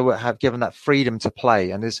as if they would have given that freedom to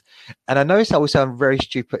play. And I know that will sound very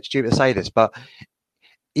stupid to say this, but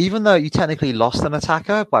even though you technically lost an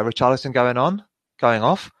attacker by Richarlison going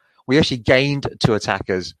off, we actually gained 2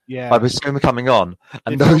 attackers by Basuma coming on,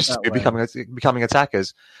 and those 2 becoming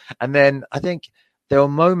attackers. And then I think there were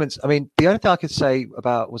moments. I mean, the only thing I could say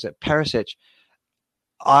about was it Perisic.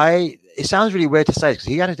 It sounds really weird to say because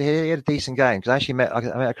he had a decent game. Because I actually met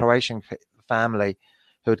a Croatian family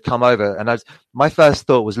who had come over, and my first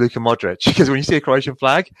thought was Luka Modric, because when you see a Croatian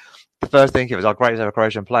flag, the first thing is our greatest ever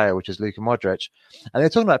Croatian player, which is Luka Modric. And they're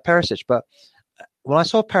talking about Perisic, but when I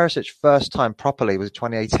saw Perisic first time properly was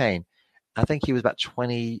 2018. I think he was about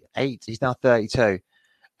 28. He's now 32,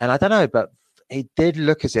 and I don't know, but he did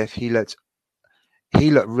look as if he looked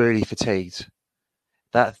really fatigued.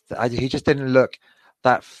 He just didn't look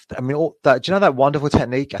that. I mean, do you know that wonderful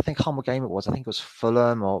technique? I think what game it was. I think it was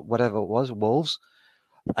Fulham or whatever it was, Wolves.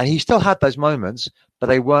 And he still had those moments, but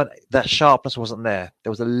they weren't. That sharpness wasn't there.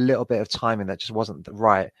 There was a little bit of timing that just wasn't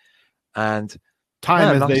right. And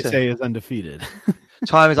time, as they say, is undefeated.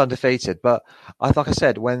 Time is undefeated. But like I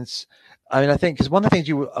said, I think because one of the things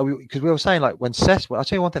because we were saying like when I'll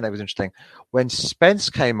tell you one thing that was interesting. When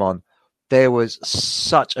Spence came on, there was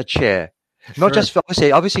such a cheer. Not just for,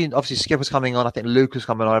 obviously Skip was coming on. I think Luke was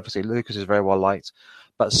coming on. Obviously, Lucas is very well liked,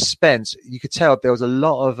 but Spence, you could tell there was a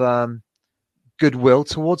lot of goodwill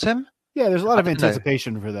towards him. Yeah, there's a lot of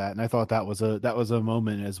anticipation for that, and I thought that was a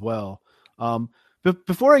moment as well. But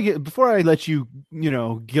before I let you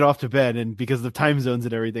get off to bed, and because of the time zones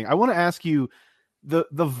and everything, I want to ask you the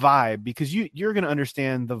vibe, because you're going to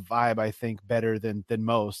understand the vibe, I think, better than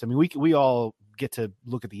most. I mean, we all get to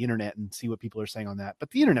look at the internet and see what people are saying on that, but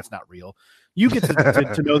the internet's not real. You get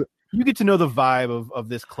to know the vibe of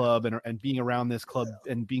this club and being around this club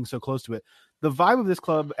and being so close to it. The vibe of this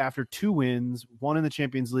club after 2 wins, one in the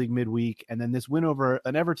Champions League midweek, and then this win over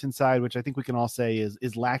an Everton side, which I think we can all say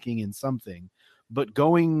is lacking in something, but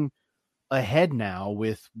going ahead now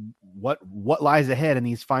with what lies ahead in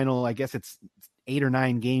these final, I guess it's 8 or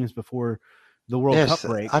 9 games before the World Cup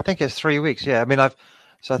break. I think it's 3 weeks. Yeah. I mean, I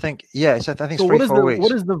think it's 4 weeks.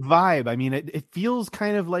 What is the vibe? I mean, it feels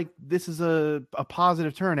kind of like this is a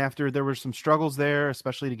positive turn after there were some struggles there,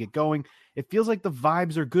 especially to get going. It feels like the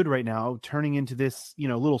vibes are good right now, turning into this,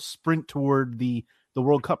 little sprint toward the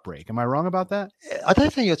World Cup break. Am I wrong about that? I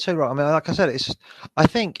don't think you're too wrong. I mean, like I said, I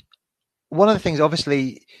think one of the things,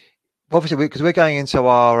 obviously, because we're going into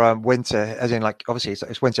our winter, as in like, obviously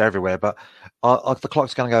it's winter everywhere, but the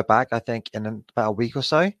clock's going to go back, I think, in about a week or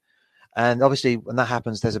so. And obviously when that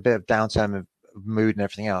happens, there's a bit of downturn of mood and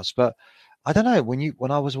everything else. But I don't know,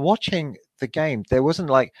 when I was watching the game, there wasn't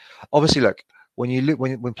like, obviously, look,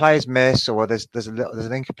 when players miss or there's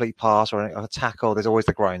an incomplete pass or a tackle, there's always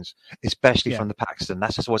the groans, especially from the Paxton.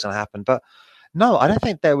 That's just what's going to happen. But no, I don't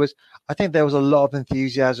think there was. I think there was a lot of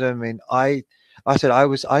enthusiasm. I mean, I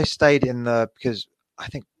stayed in because I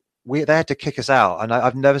think they had to kick us out, and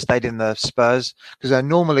I've never stayed in the Spurs because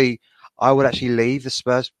normally I would actually leave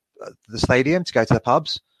the stadium to go to the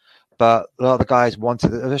pubs, but a lot of the guys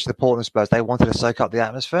wanted, especially the Portland Spurs, they wanted to soak up the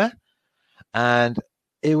atmosphere, and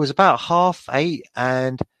it was about 8:30,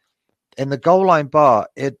 and in the goal line bar,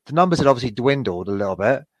 the numbers had obviously dwindled a little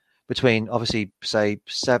bit between obviously between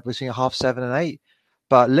 7:30 and 8,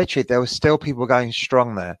 but literally there was still people going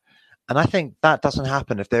strong there. And I think that doesn't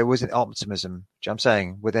happen if there wasn't optimism, do you know what I'm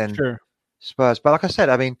saying, within Spurs. But like I said,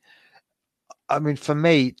 I mean, for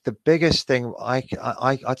me, the biggest thing,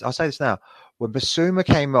 I'll say this now, when Basuma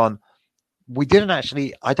came on, we didn't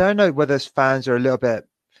actually, I don't know whether fans are a little bit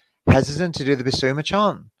hesitant to do the Basuma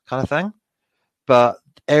chant kind of thing, but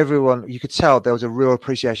everyone, you could tell there was a real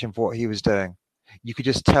appreciation for what he was doing. You could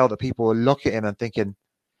just tell that people were looking at him and thinking,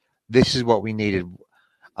 this is what we needed.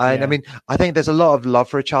 I mean, I think there's a lot of love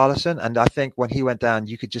for Richarlison, and I think when he went down,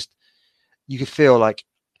 you could feel like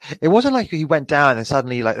it wasn't like he went down and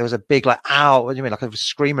suddenly like there was a big like ow, what do you mean, like a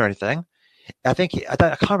scream or anything. I think I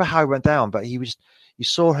can't remember how he went down, but you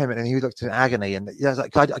saw him and he looked in agony, and yeah,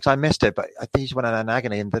 like I missed it, but I think he just went in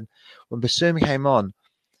agony. And then when Basuma came on,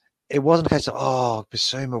 it wasn't a case of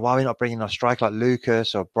Basuma, why are we not bringing a striker like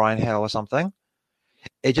Lucas or Brian Hill or something?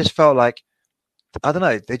 It just felt like, I don't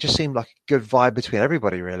know, they just seemed like a good vibe between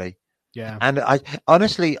everybody, really. Yeah. And I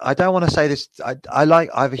honestly, I don't want to say this. I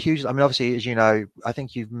have a huge. I mean, obviously, as you know, I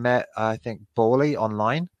think you've met. I think Bawley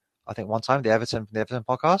online. I think one time the Everton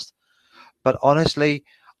podcast. But honestly,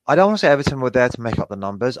 I don't want to say Everton were there to make up the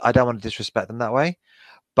numbers. I don't want to disrespect them that way.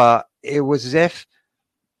 But it was as if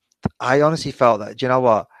I honestly felt that, do you know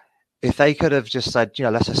what? If they could have just said,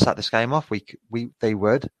 let's just set this game off, they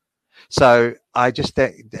would. So I just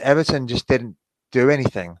think Everton just didn't do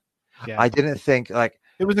anything. Yeah. I didn't think like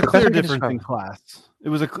it was a clear difference in class.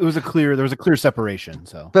 There was a clear separation.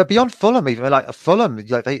 So, but beyond Fulham, even like Fulham,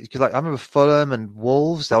 like I remember Fulham and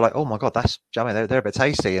Wolves. They were like, oh my god, they're a bit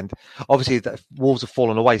tasty, and obviously the Wolves have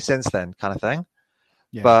fallen away since then, kind of thing.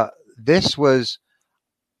 Yeah. But this was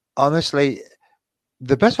honestly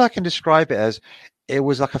the best way I can describe it as. It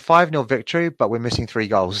was like a 5-0 victory, but we're missing 3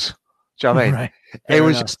 goals. Do you know what I mean? Right.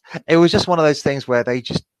 It was just one of those things where they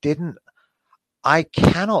just didn't. I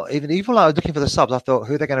cannot even when I was looking for the subs, I thought,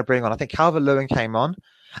 who are they going to bring on? I think Calvert-Lewin came on,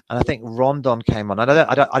 and I think Rondon came on. I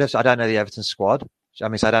don't know the Everton squad. I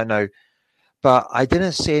mean, so I don't know, but I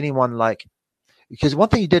didn't see anyone because one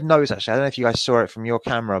thing you did notice actually, I don't know if you guys saw it from your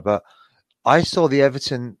camera, but I saw the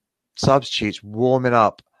Everton substitutes warming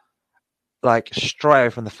up. Like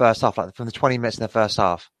straight from the first half, like from the 20 minutes in the first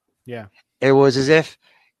half. Yeah. It was as if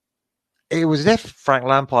Frank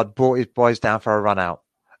Lampard brought his boys down for a run out,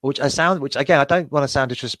 which again, I don't want to sound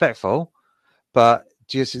disrespectful, but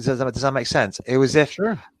does that make sense? It was as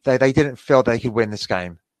if they didn't feel they could win this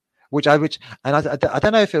game, I don't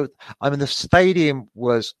know if the stadium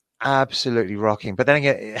was absolutely rocking, but then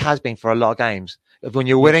again, it has been for a lot of games. When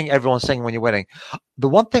you're winning, everyone's singing when you're winning. The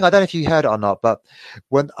one thing, I don't know if you heard it or not, but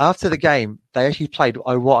after the game, they actually played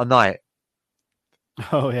 "Oh What a Night."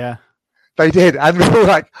 Oh yeah, they did, and we were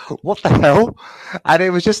like, "What the hell?" And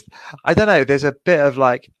it was just, I don't know. There's a bit of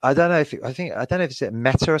I don't know if it's a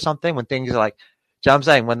meta or something when things are like, do you know what I'm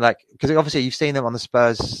saying? When because obviously you've seen them on the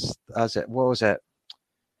Spurs. What was it?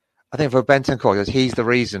 I think for Bentancur, he's the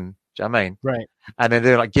reason. Do you know what I mean? Right. And then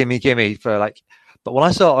they're like, gimme for But when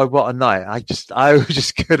I saw "Oh What a Night," I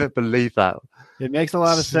just couldn't believe that. It makes a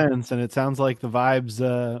lot of sense, and it sounds like the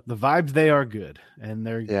vibes they are good, and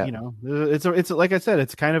they're it's like I said,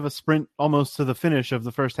 it's kind of a sprint almost to the finish of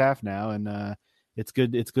the first half now, and it's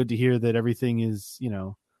good to hear that everything is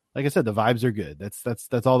like I said, the vibes are good.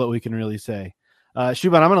 That's all that we can really say.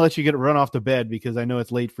 Shuban, I'm going to let you run off to bed because I know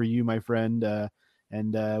it's late for you, my friend,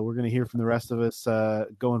 and we're going to hear from the rest of us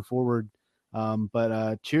going forward.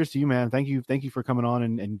 But cheers to you, man. Thank you for coming on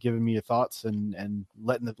and giving me your thoughts and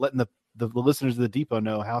letting the listeners of the Depot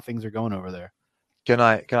know how things are going over there. Good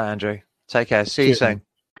night, Andrew. Take care. See you soon.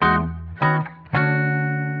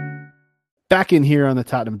 Back in here on the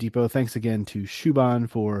Tottenham Depot. Thanks again to Shuban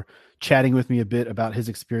for chatting with me a bit about his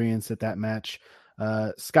experience at that match.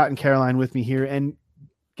 Scott and Caroline with me here, and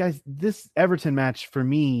guys, this Everton match for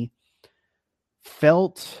me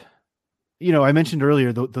felt. I mentioned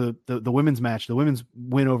earlier the women's match, the women's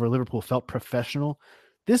win over Liverpool felt professional.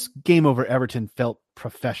 This game over Everton felt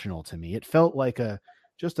professional to me. It felt like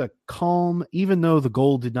just a calm, even though the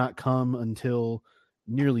goal did not come until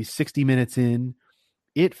nearly 60 minutes in.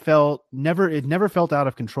 It never felt out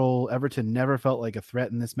of control. Everton never felt like a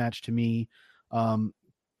threat in this match to me.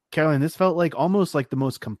 Caroline, this felt like almost like the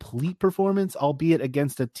most complete performance, albeit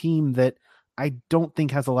against a team that I don't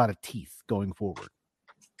think has a lot of teeth going forward.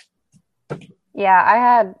 Yeah, I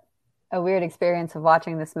had a weird experience of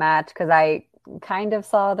watching this match because I kind of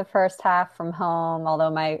saw the first half from home,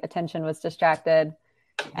 although my attention was distracted.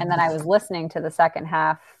 And then I was listening to the second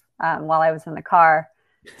half while I was in the car.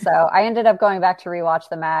 So I ended up going back to rewatch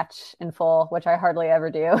the match in full, which I hardly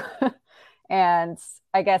ever do. And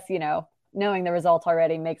I guess, knowing the result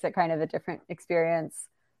already makes it kind of a different experience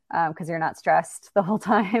because you're not stressed the whole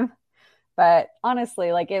time. But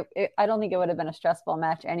honestly, I don't think it would have been a stressful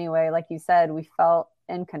match anyway. Like you said, we felt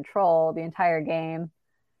in control the entire game.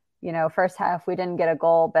 First half, we didn't get a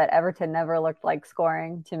goal, but Everton never looked like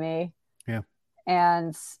scoring to me. Yeah.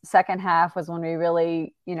 And second half was when we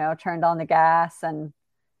really, turned on the gas. And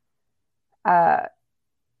I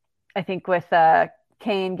think with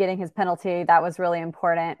Kane getting his penalty, that was really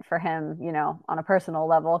important for him, on a personal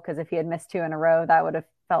level, because if he had missed 2 in a row, that would have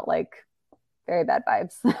felt like very bad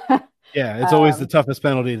vibes. Yeah, it's always the toughest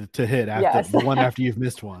penalty to hit after the one after you've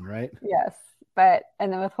missed one, right? Yes,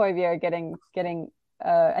 and then with Højbjerg getting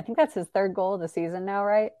I think that's his 3rd goal of the season now,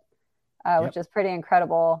 right? Which is pretty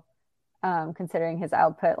incredible considering his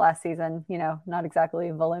output last season. Not exactly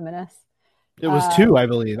voluminous. It was 2, I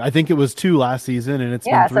believe. I think it was 2 last season, and it's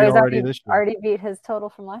been 3 already this year. Already beat his total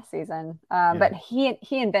from last season. But he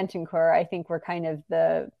and Bentancur, I think, were kind of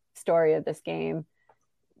the story of this game.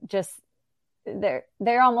 Just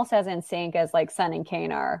they're almost as in sync as like Son and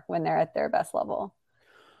Kane are when they're at their best level.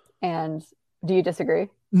 And do you disagree?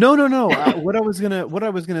 No. What I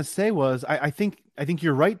was gonna say was I think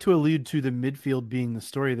you're right to allude to the midfield being the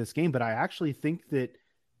story of this game, but I actually think that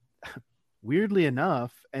weirdly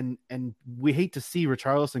enough, and we hate to see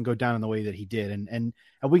Richarlison go down in the way that he did, and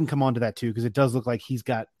we can come on to that too, because it does look like he's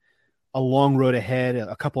got a long road ahead,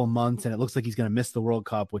 a couple of months, and it looks like he's going to miss the World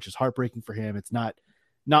Cup, which is heartbreaking for him. It's not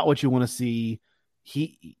what you want to see.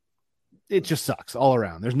 It just sucks all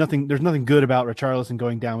around. There's nothing good about Richarlison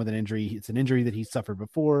going down with an injury. It's an injury that he suffered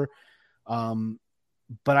before. But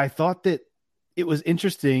I thought that it was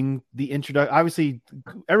interesting. The introduction, obviously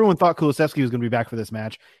everyone thought Kulusevski was going to be back for this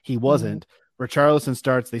match. He wasn't. Richarlison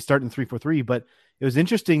starts, they start in 3-4-3, but it was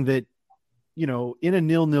interesting that, in a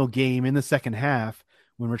 0-0 game in the second half,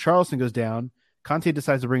 when Richarlison goes down, Conte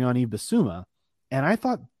decides to bring on Yves Bissouma. And I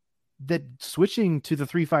thought that switching to the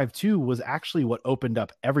 3-5-2 was actually what opened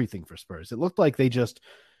up everything for Spurs. It looked like they just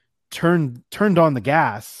turned on the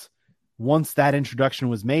gas once that introduction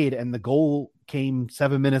was made, and the goal came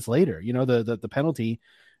 7 minutes later. The penalty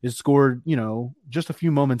is scored, just a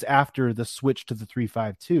few moments after the switch to the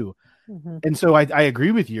 3-5-2. Mm-hmm. And so I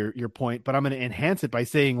agree with your point, but I'm going to enhance it by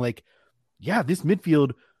saying, like, yeah, this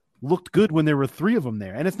midfield looked good when there were three of them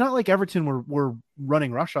there. And it's not like Everton were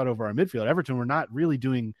running roughshod over our midfield. Everton were not really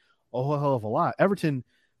doing a whole hell of a lot. Everton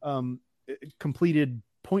completed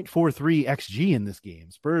 0.43 XG in this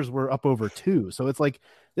game. Spurs were up over 2. So it's like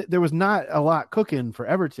there was not a lot cooking for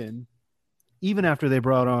Everton, even after they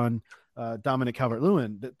brought on Dominic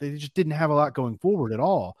Calvert-Lewin. They just didn't have a lot going forward at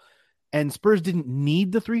all. And Spurs didn't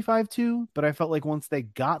need the 3-5-2, but I felt like once they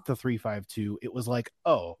got the 3-5-2, it was like,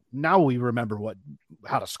 oh, now we remember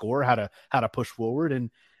how to score, how to push forward.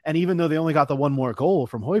 And even though they only got the one more goal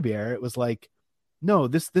from Højbjerg, it was like, no,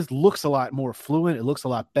 this looks a lot more fluent. It looks a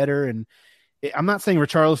lot better. And I'm not saying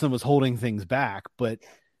Richarlison was holding things back, but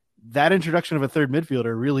that introduction of a third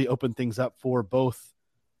midfielder really opened things up for both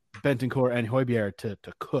Bentancur and Højbjerg to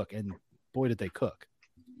cook. And boy, did they cook.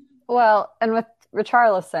 Well, and with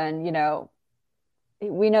Richarlison,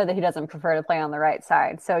 we know that he doesn't prefer to play on the right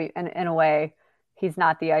side. So in a way, he's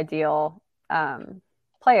not the ideal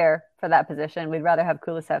player for that position. We'd rather have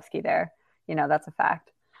Kulusevski there. That's a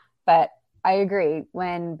fact. But I agree.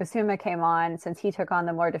 When Bissouma came on, since he took on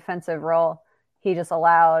the more defensive role, he just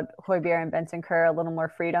allowed Højbjerg and Bentancur a little more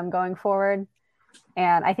freedom going forward.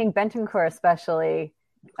 And I think Bentancur especially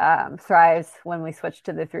thrives when we switch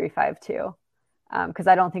to the 3-5-2. Because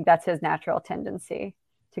I don't think that's his natural tendency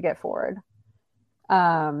to get forward.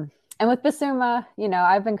 And with Bissouma,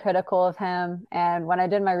 I've been critical of him. And when I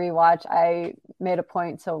did my rewatch, I made a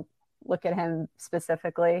point to look at him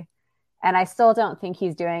specifically. And I still don't think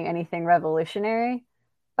he's doing anything revolutionary.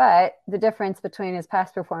 But the difference between his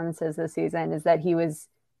past performances this season is that he was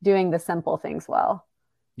doing the simple things well.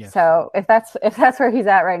 Yes. So if that's where he's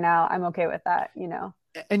at right now, I'm okay with that,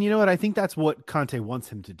 And you know what? I think that's what Conte wants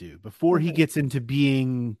him to do before he gets into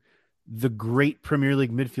being the great Premier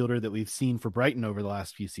League midfielder that we've seen for Brighton over the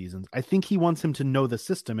last few seasons. I think he wants him to know the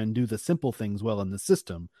system and do the simple things well in the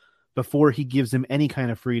system before he gives him any kind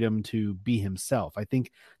of freedom to be himself. I think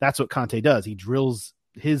that's what Conte does. He drills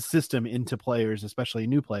his system into players, especially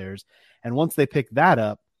new players. And once they pick that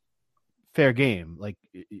up, fair game. Like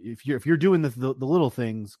if you're doing the little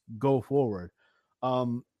things, go forward.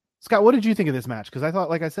 Scott, what did you think of this match? Because I thought,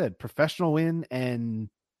 like I said, professional win and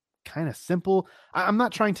kind of simple. I'm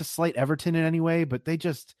not trying to slight Everton in any way, but they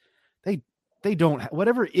don't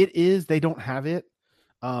whatever it is, they don't have it.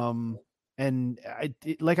 Like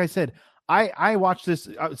I said, I watched this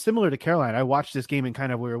similar to Caroline. I watched this game in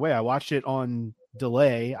kind of a weird way. I watched it on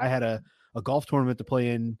delay. I had a golf tournament to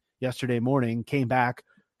play in yesterday morning, came back,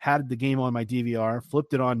 had the game on my DVR,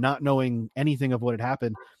 flipped it on, not knowing anything of what had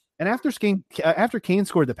happened. And after Kane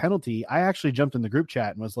scored the penalty, I actually jumped in the group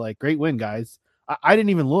chat and was like, great win, guys. I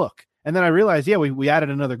didn't even look. And then I realized, yeah, we added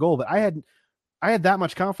another goal, but I had that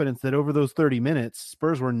much confidence that over those 30 minutes,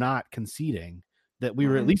 Spurs were not conceding, that we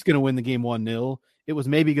were at least going to win the game 1-0. It was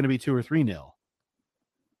maybe going to be 2 or 3-0.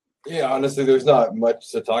 Yeah, honestly, there's not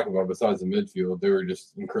much to talk about besides the midfield. They were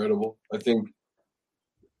just incredible. I think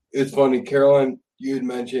it's funny, Caroline, you had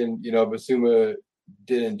mentioned, Bissouma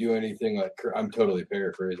didn't do anything like, I'm totally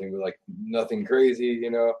paraphrasing, but like nothing crazy,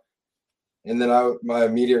 And then my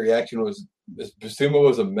immediate reaction was Bissouma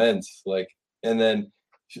was immense. And then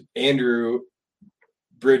Andrew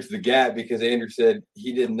bridged the gap because Andrew said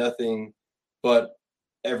he did nothing but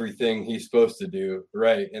everything he's supposed to do,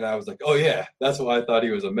 right? And I was like, oh yeah, that's why I thought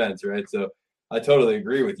he was immense, right? So I totally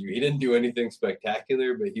agree with you. He didn't do anything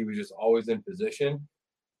spectacular, but he was just always in position.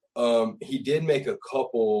 He did make a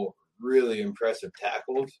couple really impressive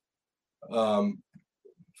tackles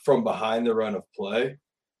from behind the run of play.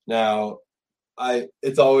 Now,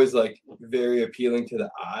 it's always like very appealing to the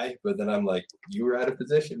eye, but then I'm like, you were out of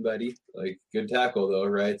position, buddy. Like, good tackle though,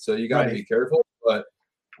 right? So you got to be careful. But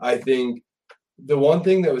I think the one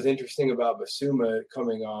thing that was interesting about Bissouma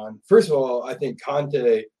coming on, first of all, I think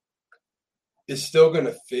Conte is still going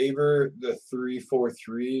to favor the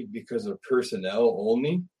 3-4-3 because of personnel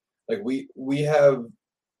only. Like we have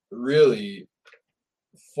really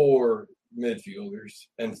 4 midfielders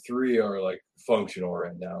and 3 are like functional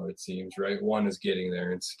right now, it seems, right? 1 is getting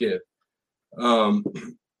there and Skip.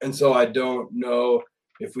 And so I don't know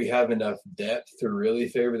if we have enough depth to really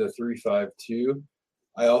favor the 3-5-2.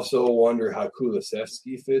 I also wonder how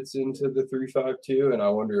Kulusevski fits into the 3-5-2, and I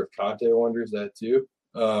wonder if Conte wonders that too.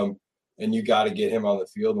 And you got to get him on the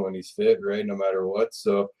field when he's fit, right? No matter what.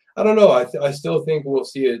 So I don't know. I still think we'll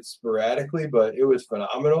see it sporadically, but it was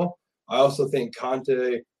phenomenal. I also think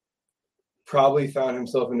Conte probably found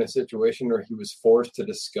himself in a situation where he was forced to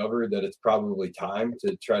discover that it's probably time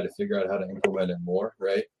to try to figure out how to implement it more,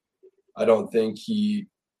 right? I don't think he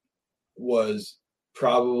was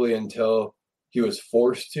probably until he was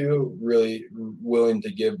forced to really willing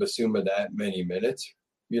to give Bissouma that many minutes,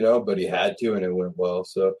 but he had to, and it went well.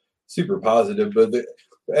 So super positive. But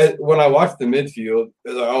when I watched the midfield,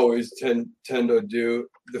 as I always tend to do,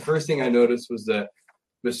 the first thing I noticed was that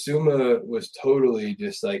Bissouma was totally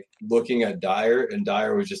just like looking at Dyer, and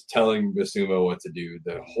Dyer was just telling Bissouma what to do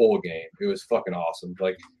the whole game. It was fucking awesome.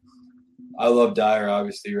 Like, I love Dyer,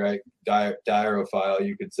 obviously, right? Dyerophile,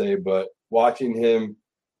 you could say, but watching him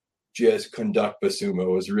just conduct Bissouma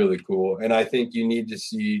was really cool. And I think you need to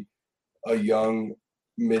see a young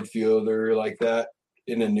midfielder like that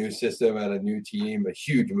in a new system at a new team. A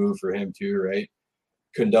huge move for him too, right?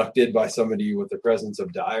 Conducted by somebody with the presence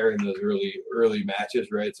of Dyer in those early matches,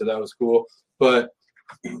 right? So that was cool. But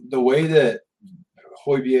the way that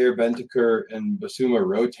Højbjerg, Bentancur, and Bissouma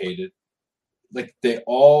rotated, like they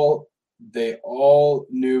all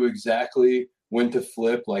knew exactly when to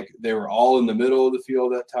flip. Like they were all in the middle of the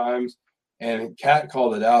field at times, and Kat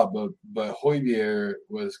called it out, but Højbjerg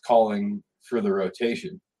was calling for the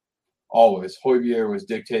rotation always. Højbjerg was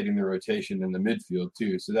dictating the rotation in the midfield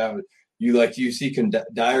too. So that was you see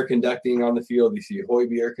Dyer conducting on the field, you see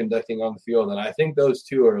Højbjerg conducting on the field, and I think those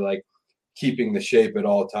two are like keeping the shape at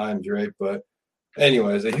all times, right? But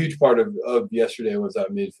anyways, a huge part of yesterday was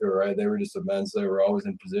that midfield, right? They were just immense. They were always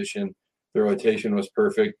in position. The rotation was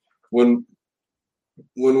perfect. When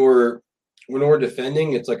we're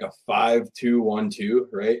defending, it's like a 5-2-1-2,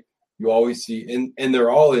 right? You always see, and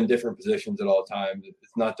they're all in different positions at all times.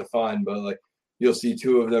 It's not defined, but like you'll see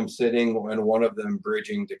 2 of them sitting and 1 of them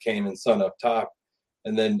bridging to Kane and Son up top,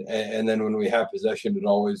 and then when we have possession, it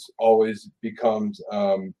always becomes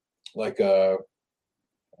like a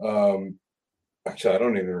actually I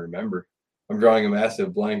don't even remember. I'm drawing a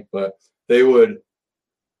massive blank, but they would.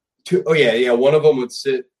 1 of them would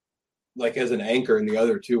sit like as an anchor, and the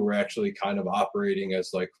other 2 were actually kind of operating as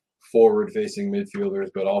like forward-facing midfielders,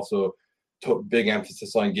 but also big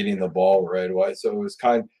emphasis on getting the ball right away. So it was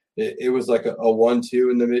it was like a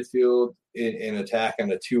 1-2 in the midfield in attack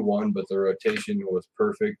and a 2-1, but the rotation was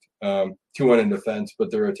perfect. 2-1 in defense,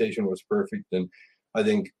 but the rotation was perfect, and I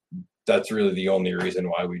think that's really the only reason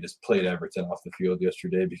why we just played Everton off the field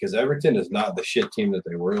yesterday, because Everton is not the shit team that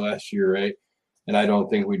they were last year, right? And I don't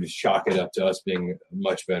think we just chalk it up to us being a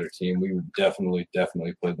much better team. We would definitely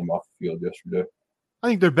played them off the field yesterday. I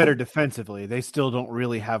think they're better defensively. They still don't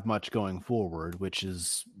really have much going forward, which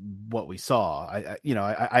is what we saw. I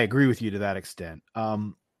agree with you to that extent.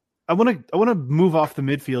 I want to move off the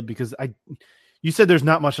midfield because you said there's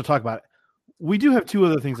not much to talk about. We do have 2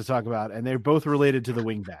 other things to talk about, and they're both related to the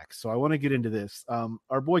wing backs. So I want to get into this.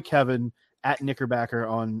 Our boy Kevin at Knickerbacker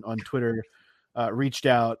on Twitter reached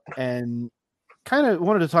out and kind of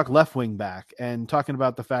wanted to talk left wing back, and talking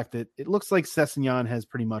about the fact that it looks like Sessegnon has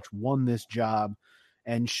pretty much won this job.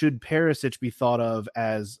 And should Perisic be thought of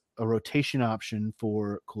as a rotation option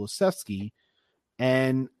for Kulusevski?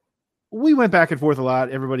 And we went back and forth a lot.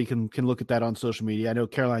 Everybody can look at that on social media. I know,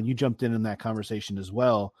 Caroline, you jumped in that conversation as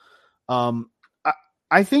well.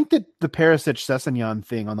 I think that the Perisic-Sessegnon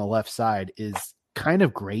thing on the left side is kind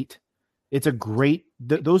of great. It's a great –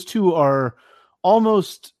 those 2 are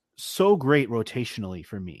almost so great rotationally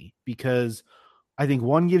for me, because – I think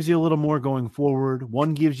one gives you a little more going forward.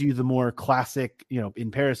 One gives you the more classic,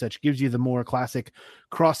 in Perisic, gives you the more classic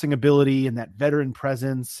crossing ability and that veteran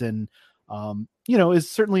presence, and,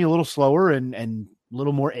 is certainly a little slower and a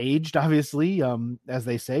little more aged, obviously, as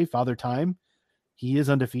they say, Father Time. He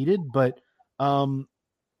is undefeated, but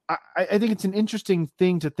I I think it's an interesting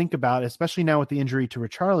thing to think about, especially now with the injury to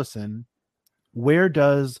Richarlison. Where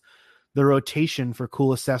does the rotation for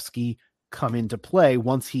Kulusevski come into play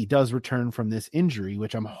once he does return from this injury,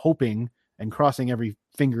 which I'm hoping and crossing every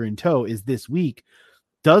finger and toe is this week?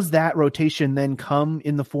 Does that rotation then come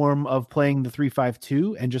in the form of playing the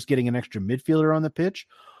 3-5-2 and just getting an extra midfielder on the pitch?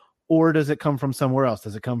 Or does it come from somewhere else?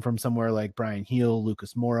 Does it come from somewhere like Bryan Gil,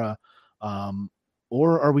 Lucas Moura?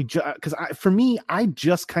 Or are we because for me, I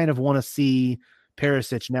just kind of want to see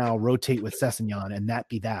Perisic now rotate with Sessegnon and that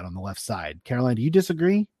be that on the left side. Caroline, do you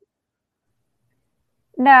disagree?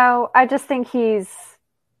 No, I just think he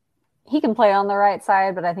can play on the right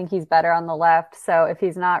side, but I think he's better on the left. So if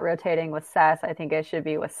he's not rotating with Sess, I think it should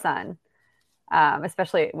be with Son,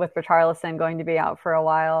 especially with Richarlison going to be out for a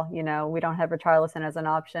while. You know, we don't have Richarlison as an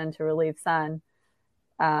option to relieve Son.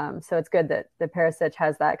 So it's good that Perisic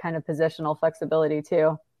has that kind of positional flexibility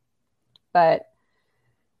too. But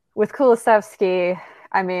with Kulusevski,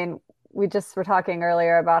 I mean, we just were talking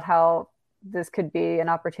earlier about how this could be an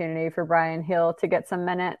opportunity for Bryan Gil to get some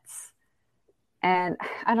minutes. And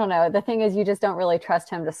I don't know. The thing is, you just don't really trust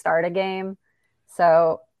him to start a game.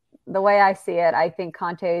 So the way I see it, I think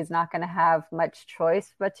Conte is not going to have much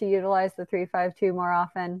choice but to utilize the 3-5-2 more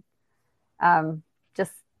often.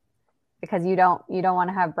 Just because you don't want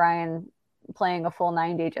to have Brian playing a full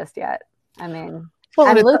 90 just yet. I mean,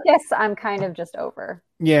 and Lucas, I'm kind of just over.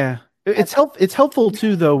 Yeah. It's helpful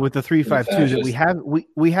too, though, with the 3-5-2 that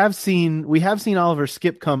we have seen Oliver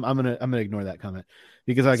Skip come. I'm gonna ignore that comment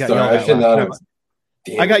because I got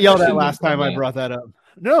yelled at last time I brought that up.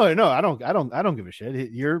 No, I don't give a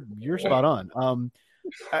shit. You're spot on.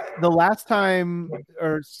 The last time,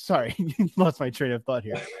 or sorry, lost my train of thought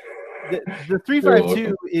here. The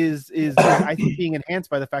 3-5-2 is I think being enhanced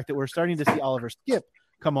by the fact that we're starting to see Oliver Skip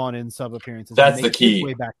come on in sub appearances. That's the key.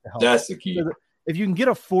 Way back to help. That's the key. So if you can get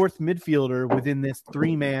a fourth midfielder within this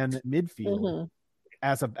 3-man midfield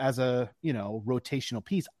as a rotational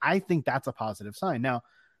piece, I think that's a positive sign. Now,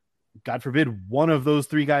 God forbid one of those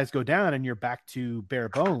three guys go down and you're back to bare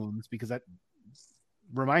bones, because that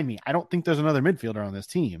remind me, I don't think there's another midfielder on this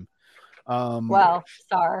team. Well,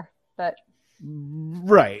 Star, but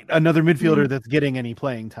right, another midfielder that's getting any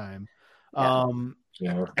playing time. And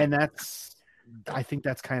I think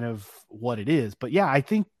that's kind of what it is. But yeah, I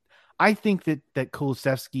think that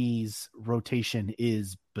Kulusevski's rotation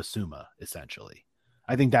is Basuma, essentially.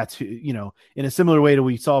 I think that's, in a similar way to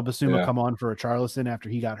we saw Basuma come on for Richarlison after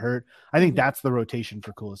he got hurt. I think that's the rotation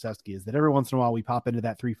for Kulusevski, is that every once in a while we pop into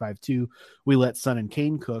that 3-5-2, we let Son and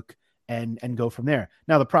Kane cook and go from there.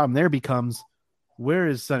 Now the problem there becomes, where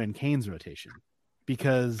is Son and Kane's rotation?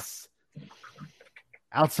 Because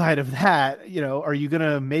outside of that, are you going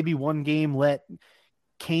to maybe one game let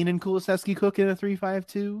Kane and Kulusevski cook in a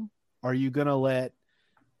 3-5-2? Are you going to let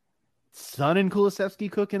Son and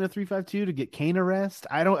Kulusevski cook in a 3-5-2 to get Kane a rest?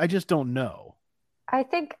 I just don't know. I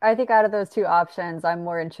think out of those two options, I'm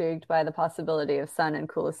more intrigued by the possibility of Son and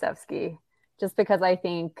Kulusevski, just because I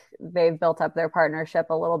think they've built up their partnership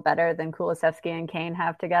a little better than Kulusevski and Kane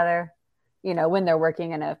have together, when they're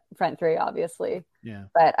working in a front three, obviously. Yeah.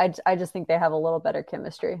 But I just think they have a little better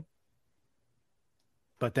chemistry.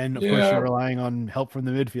 But then, of course, you're relying on help from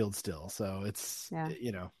the midfield still. So it's,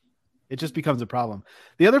 it just becomes a problem.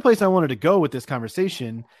 The other place I wanted to go with this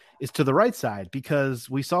conversation is to the right side, because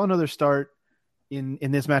we saw another start in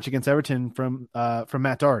this match against Everton from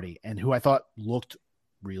Matt Doherty, and who I thought looked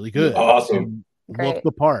really good. Awesome. Looked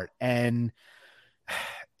the part. And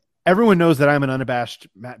everyone knows that I'm an unabashed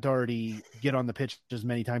Matt Doherty, get on the pitch as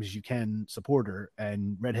many times as you can supporter,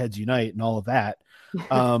 and Redheads Unite and all of that.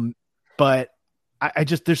 But I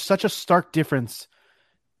just, there's such a stark difference.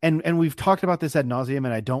 And we've talked about this ad nauseum,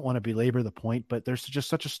 and I don't want to belabor the point, but there's just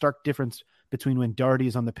such a stark difference between when Doherty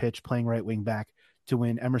is on the pitch playing right wing back to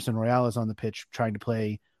when Emerson Royale is on the pitch trying to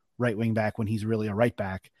play right wing back when he's really a right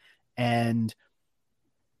back. And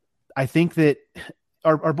I think that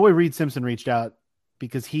our boy Reed Simpson reached out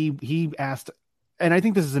because he asked, and I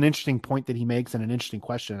think this is an interesting point that he makes and an interesting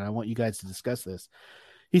question, and I want you guys to discuss this.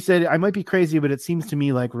 He said, I might be crazy, but it seems to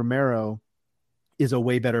me like Romero is a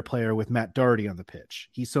way better player with Matt Doherty on the pitch.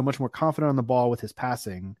 He's so much more confident on the ball with his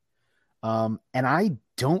passing. And I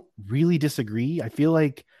don't really disagree. I feel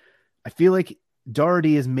like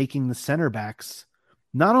Doherty is making the center backs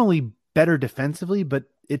not only better defensively, but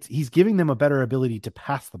he's giving them a better ability to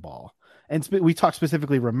pass the ball. And we talk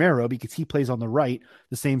specifically Romero because he plays on the right,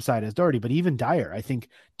 the same side as Doherty, but even Dyer. I think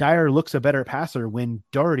Dyer looks a better passer when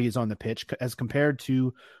Doherty is on the pitch as compared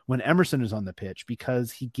to when Emerson is on the pitch,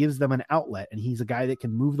 because he gives them an outlet, and he's a guy that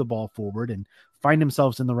can move the ball forward and find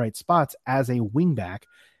himself in the right spots as a wingback.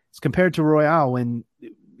 As compared to Royale, when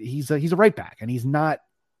he's a right back, and he's not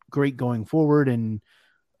great going forward. And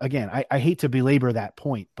again, I hate to belabor that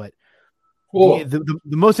point, but the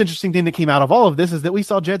most interesting thing that came out of all of this is that we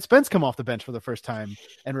saw Jed Spence come off the bench for the first time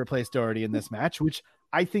and replace Doherty in this match, which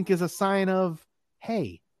I think is a sign of,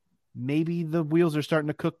 hey, maybe the wheels are starting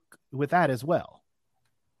to cook with that as well.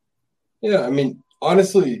 Yeah, I mean,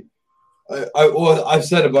 honestly, I've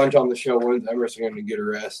said a bunch on the show, when's Emerson going to get a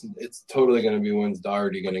rest? It's totally going to be when's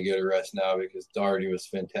Doherty going to get a rest now, because Doherty was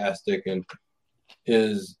fantastic and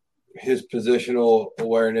his positional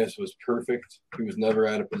awareness was perfect. He was never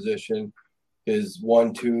out of position. His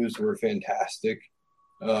 1-2s were fantastic.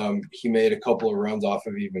 He made a couple of runs off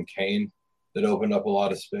of even Kane that opened up a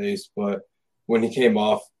lot of space. But when he came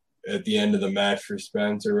off at the end of the match for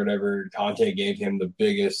Spence or whatever, Conte gave him the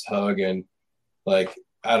biggest hug, and like,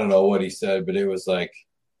 I don't know what he said, but it was like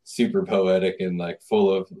super poetic and like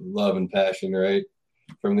full of love and passion, right,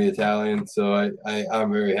 from the Italian. So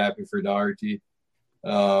I'm very happy for Doherty.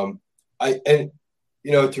 To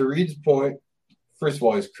Reed's point, first of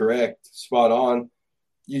all, he's correct, spot on.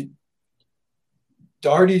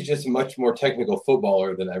 Doherty's just a much more technical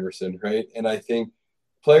footballer than Emerson, right? And I think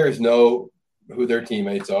players know who their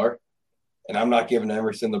teammates are. And I'm not giving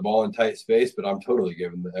Emerson the ball in tight space, but I'm totally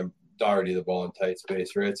giving Doherty the ball in tight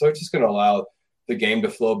space, right? So it's just going to allow the game to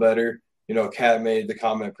flow better. Kat made the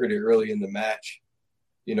comment pretty early in the match.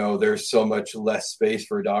 There's so much less space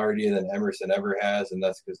for Doherty than Emerson ever has, and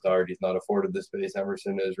that's because Doherty's not afforded the space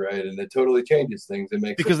Emerson is, right? And it totally changes things. It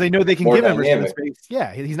makes because they know they can give Emerson the space.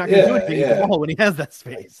 Yeah, he's not going to do anything with the ball when he has that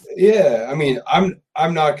space. Yeah, I mean,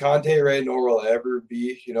 I'm not Conte, right? Nor will ever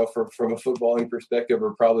be, from a footballing perspective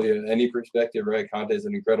or probably any perspective, right? Conte's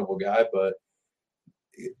an incredible guy, but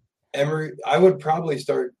I would probably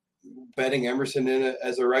start betting Emerson in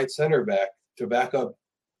as a right center back to back up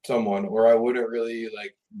someone, or I wouldn't really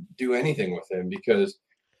do anything with him, because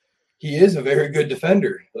he is a very good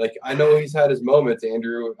defender. Like, I know he's had his moments,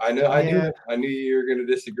 Andrew. I knew you were going to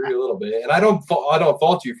disagree a little bit, and I don't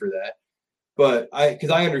fault you for that, but because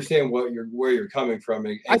I understand where you're coming from.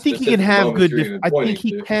 I think he can have good. I think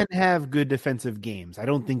he can have good defensive games. I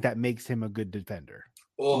don't think that makes him a good defender.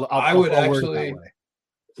 Well, I would actually.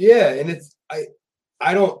 Yeah, and I'm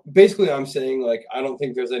saying, I don't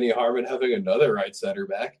think there's any harm in having another right center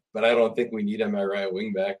back, but I don't think we need him at right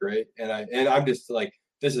wing back, right? And I'm just like,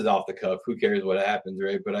 this is off the cuff. Who cares what happens,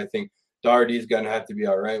 right? But I think Doherty's going to have to be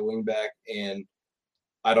our right wing back, and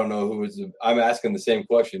I don't know I'm asking the same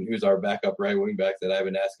question. Who's our backup right wing back that I've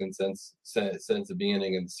been asking since the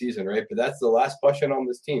beginning of the season, right? But that's the last question on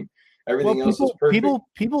this team. Everything else is perfect.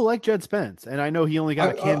 People like Jed Spence, and I know he only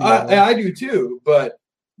got a cameo. I do too, but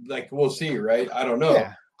we'll see, right? I don't know.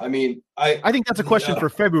 Yeah. I mean, I think that's a question for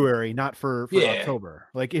February, not for October.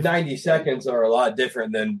 If 90 seconds are a lot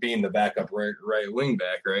different than being the backup right wing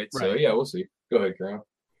back, right? So yeah, we'll see. Go ahead, Carol.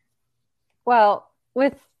 Well,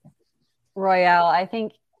 with Royale, I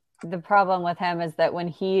think the problem with him is that when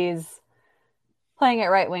he's playing at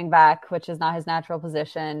right wing back, which is not his natural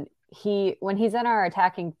position, when he's in our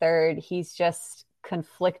attacking third, he's just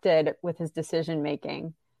conflicted with his decision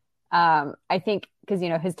making. I think because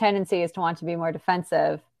his tendency is to want to be more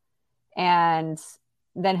defensive, and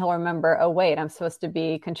then he'll remember, oh wait, I'm supposed to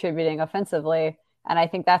be contributing offensively. And I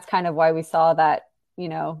think that's kind of why we saw that,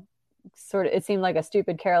 it seemed like a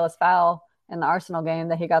stupid, careless foul in the Arsenal game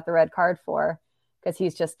that he got the red card for, because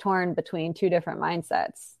he's just torn between two different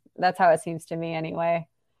mindsets. That's how it seems to me anyway.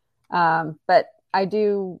 But I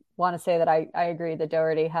do want to say that I agree that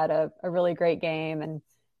Doherty had a really great game, and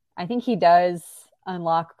I think he does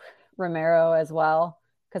unlock Romero as well,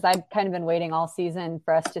 because I'd kind of been waiting all season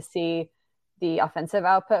for us to see the offensive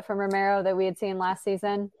output from Romero that we had seen last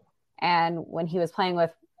season. And when he was playing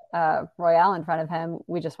with Royale in front of him,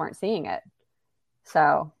 we just weren't seeing it.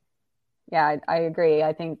 So, yeah, I agree.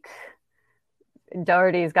 I think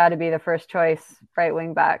Doherty's got to be the first choice right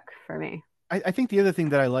wing back for me. I think the other thing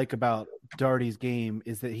that I like about Doherty's game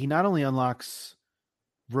is that he not only unlocks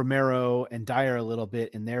Romero and Dyer a little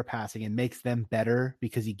bit in their passing and makes them better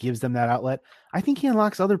because he gives them that outlet. I think he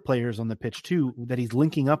unlocks other players on the pitch too that he's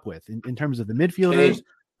linking up with in terms of the midfielders,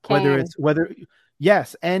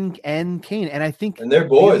 and Kane. And I think they're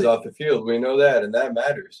boys off the field. We know that, and that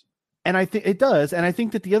matters. And I think it does. And I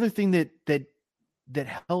think that the other thing that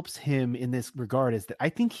helps him in this regard is that I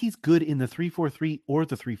think he's good in the 3-4-3 or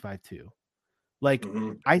the 3-5-2.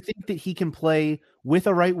 I think that he can play with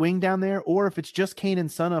a right wing down there, or if it's just Kane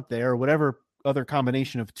and Son up there, or whatever other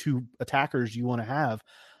combination of two attackers you want to have,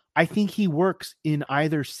 I think he works in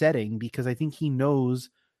either setting, because I think he knows.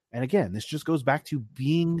 And again, this just goes back to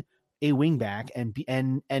being a wing back and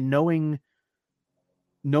knowing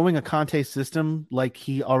knowing a Conte system like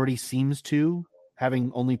he already seems to,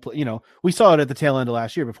 having only we saw it at the tail end of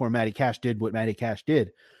last year before Matty Cash did what Matty Cash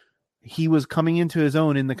did. He was coming into his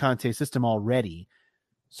own in the Conte system already.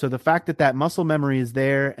 So the fact that that muscle memory is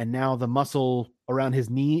there and now the muscle around his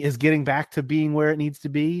knee is getting back to being where it needs to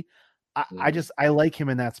be, I like him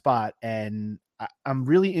in that spot. And I'm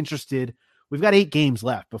really interested. We've got 8 games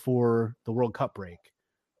left before the World Cup break.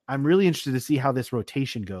 I'm really interested to see how this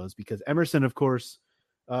rotation goes because Emerson, of course,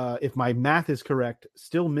 if my math is correct,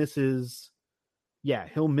 still misses. Yeah,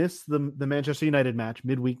 he'll miss the Manchester United match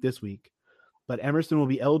midweek this week. But Emerson will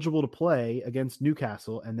be eligible to play against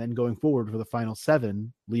Newcastle and then going forward for the final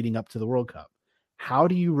 7 leading up to the World Cup. How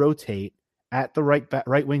do you rotate at the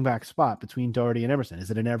right wing back spot between Doherty and Emerson? Is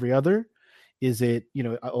it in every other? Is it,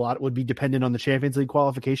 a lot would be dependent on the Champions League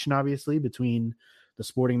qualification, obviously, between the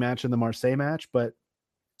Sporting match and the Marseille match, but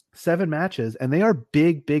 7 matches, and they are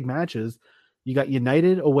big, big matches. You got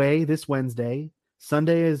United away this Wednesday.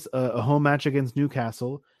 Sunday is a home match against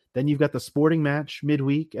Newcastle. Then you've got the Sporting match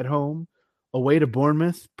midweek at home. Away to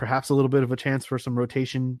Bournemouth, perhaps a little bit of a chance for some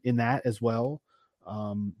rotation in that as well.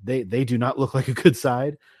 They do not look like a good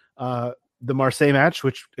side. The Marseille match,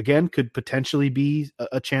 which again could potentially be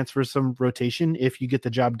a chance for some rotation if you get the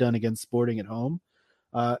job done against Sporting at home.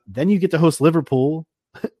 Then you get to host Liverpool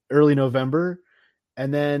early November,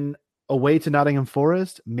 and then away to Nottingham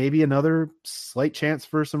Forest, maybe another slight chance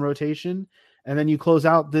for some rotation. And then you close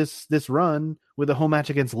out this run with a home match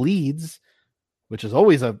against Leeds, which is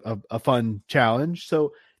always a fun challenge.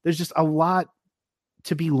 So there's just a lot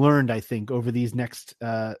to be learned, I think, over these next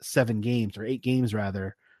 7 games or 8 games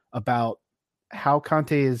rather, about how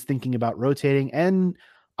Conte is thinking about rotating, and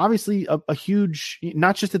obviously a huge,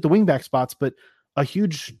 not just at the wingback spots, but a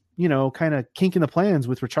huge, kind of kink in the plans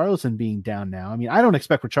with Richarlison being down now. I mean, I don't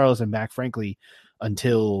expect Richarlison back, frankly,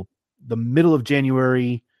 until the middle of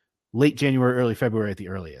January, late January, early February at the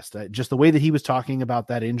earliest. Just the way that he was talking about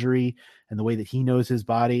that injury and the way that he knows his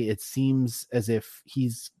body, it seems as if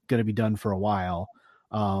he's going to be done for a while,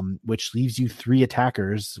 which leaves you 3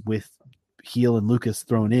 attackers with Heel and Lucas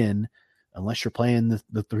thrown in, unless you're playing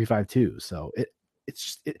the 3-5-2. So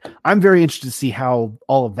I'm very interested to see how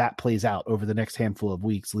all of that plays out over the next handful of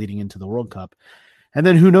weeks leading into the World Cup. And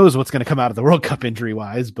then who knows what's going to come out of the World Cup injury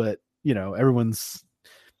wise, but everyone's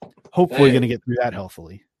hopefully going to get through that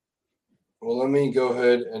healthily. Well, let me go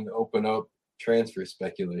ahead and open up transfer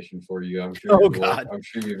speculation for you. I'm sure. I'm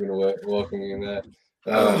sure you've been welcoming that.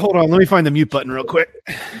 Hold on, let me find the mute button real quick.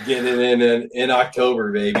 Get it in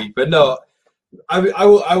October, baby. But no, I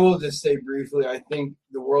will just say briefly. I think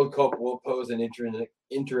the World Cup will pose an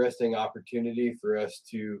interesting opportunity for us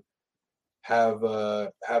to have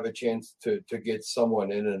a chance to get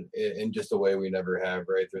someone in just a way we never have.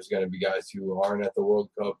 Right? There's going to be guys who aren't at the World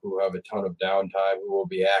Cup who have a ton of downtime who will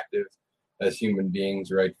be active as human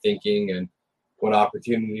beings, right? Thinking, and when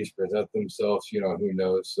opportunities present themselves, who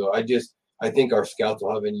knows? So I think our scouts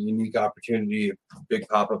will have a unique opportunity, Big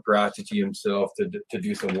Papa Paratici himself, to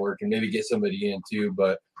do some work and maybe get somebody in too.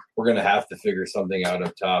 But we're going to have to figure something out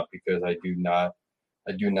up top, because I do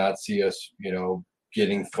not see us,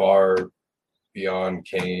 getting far beyond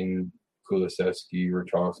Kane, Kulusevski,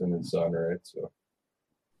 Richarlison, and Son, right? So.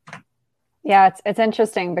 Yeah, it's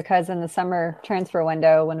interesting because in the summer transfer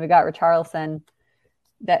window, when we got Richarlison,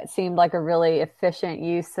 that seemed like a really efficient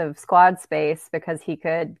use of squad space because he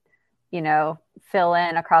could, fill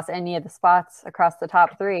in across any of the spots across the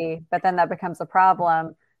top 3. But then that becomes a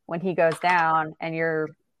problem when he goes down and you're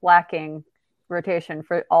lacking rotation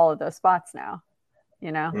for all of those spots now,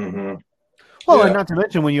 Mm-hmm. Well, Yeah. and not to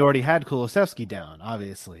mention when you already had Kulusevski down,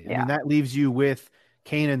 obviously. I mean, that leaves you with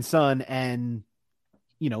Kane and Son and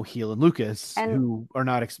Heel and Lucas, who are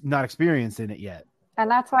not experienced in it yet.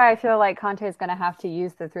 And that's why I feel like Conte is going to have to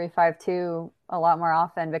use the 3-5-2 a lot more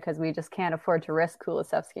often, because we just can't afford to risk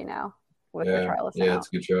Kulusevski now with Richarlison. Yeah, it's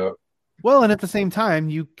a good show. Well, and at the same time,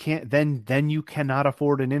 you can't then you cannot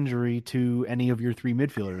afford an injury to any of your 3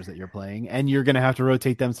 midfielders that you're playing, and you're going to have to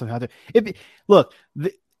rotate them somehow.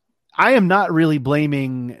 I am not really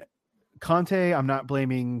blaming Conte. I'm not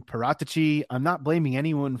blaming Paratici. I'm not blaming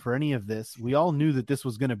anyone for any of this. We all knew that this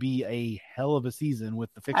was going to be a hell of a season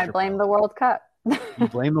with the fixture. I blame the World Cup. You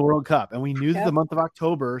blame the World Cup. And we knew that the month of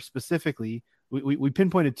October specifically, we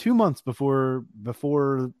pinpointed 2 months before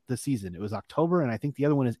the season. It was October, and I think the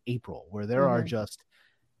other one is April, where there are just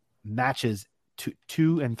matches,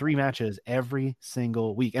 2 and 3 matches every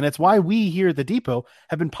single week. And it's why we here at the Depot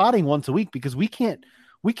have been potting once a week, because we can't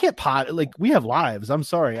pot. Like, we have lives. I'm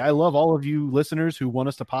sorry. I love all of you listeners who want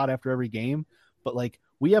us to pot after every game, but like,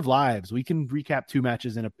 we have lives. We can recap 2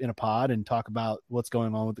 matches in a pod and talk about what's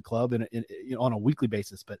going on with the club on a weekly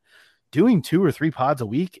basis. But doing 2 or 3 pods a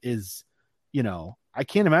week is, I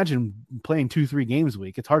can't imagine playing 2-3 games a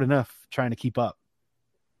week. It's hard enough trying to keep up.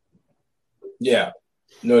 Yeah,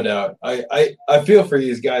 no doubt. I feel for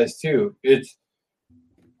these guys too. It's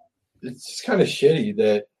just kind of shitty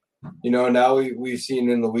that, now we've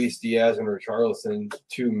seen in Luis Diaz and Richarlison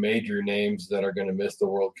 2 major names that are going to miss the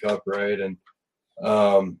World Cup, right? And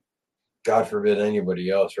God forbid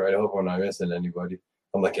anybody else, right? I hope I'm not missing anybody.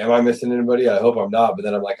 I'm like, am I missing anybody? I hope I'm not. But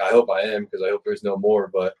then I'm like, I hope I am, because I hope there's no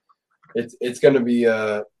more. But it's going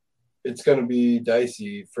to be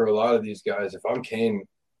dicey for a lot of these guys. If I'm Kane,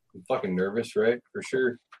 I'm fucking nervous, right? For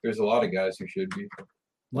sure. There's a lot of guys who should be.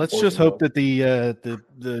 Let's just hope that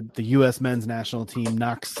the U.S. men's national team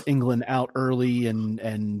knocks England out early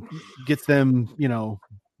and gets them,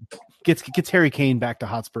 gets Harry Kane back to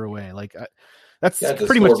Hotspur away. Like that's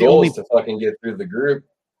pretty much the only to fucking get through the group.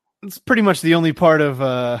 It's pretty much the only part of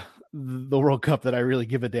the World Cup that I really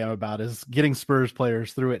give a damn about is getting Spurs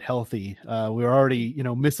players through it healthy. We were already,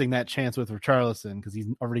 missing that chance with Richarlison because he's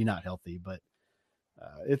already not healthy, but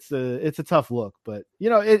it's a tough look. But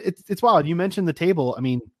it's wild. You mentioned the table. I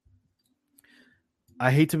mean, I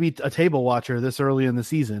hate to be a table watcher this early in the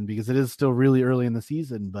season because it is still really early in the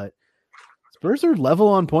season, but Spurs are level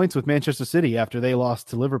on points with Manchester City after they lost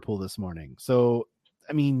to Liverpool this morning. So,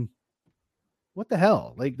 I mean, what the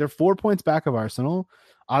hell? Like, they're 4 points back of Arsenal.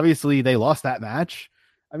 Obviously, they lost that match.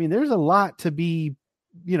 I mean, there's a lot to be,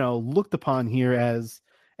 looked upon here as,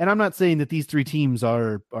 and I'm not saying that these 3 teams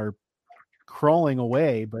are crawling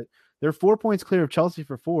away, but they're 4 points clear of Chelsea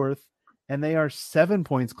for 4th, and they are 7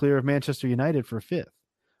 points clear of Manchester United for 5th,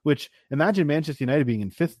 which imagine Manchester United being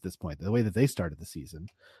in 5th at this point, the way that they started the season.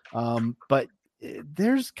 But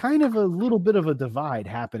there's kind of a little bit of a divide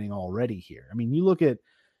happening already here. I mean, you look at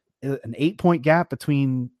an 8-point gap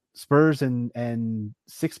between Spurs and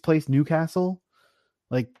 6th place Newcastle.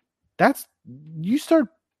 Like, you start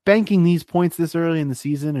banking these points this early in the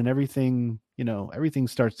season and everything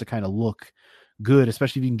starts to kind of look good,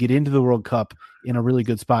 especially if you can get into the World Cup in a really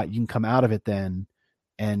good spot. You can come out of it then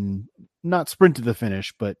and not sprint to the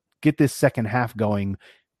finish, but get this second half going.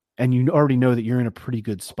 And you already know that you're in a pretty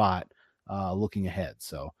good spot looking ahead.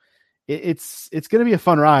 So it's going to be a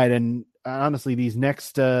fun ride. And honestly, these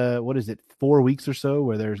next, 4 weeks or so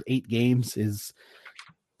where there's 8 games is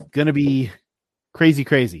going to be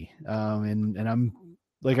crazy. And I'm,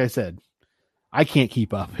 like I said, I can't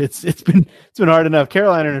keep up. It's been hard enough.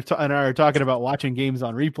 Caroline and I are talking about watching games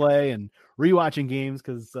on replay and rewatching games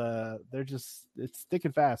because it's thick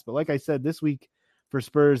and fast. But like I said, this week for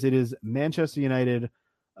Spurs, it is Manchester United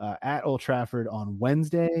at Old Trafford on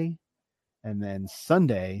Wednesday, and then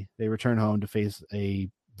Sunday they return home to face a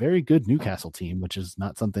very good Newcastle team, which is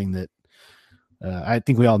not something that I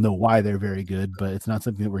think we all know why they're very good, but it's not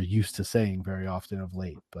something that we're used to saying very often of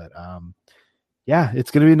late. But yeah, it's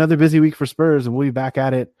going to be another busy week for Spurs, and we'll be back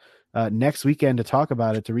at it next weekend to talk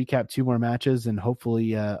about it, to recap 2 more matches and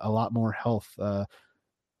hopefully a lot more health.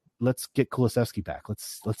 Let's get Kulusevski back.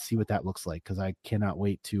 Let's see what that looks like, because I cannot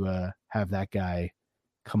wait to have that guy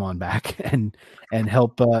come on back and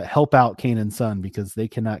help out Kane and Son, because they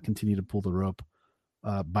cannot continue to pull the rope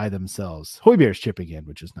by themselves. Højbjerg's chipping in,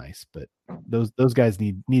 which is nice, but those guys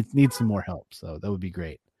need some more help. So that would be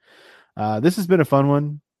great. This has been a fun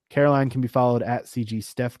one. Caroline can be followed at CG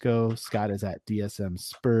Stefko. Scott is at DSM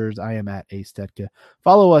Spurs. I am at A Stetka.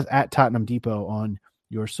 Follow us at Tottenham Depot on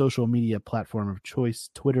your social media platform of choice,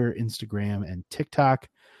 Twitter, Instagram, and TikTok.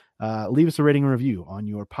 Leave us a rating and review on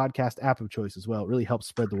your podcast app of choice as well. It really helps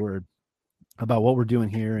spread the word about what we're doing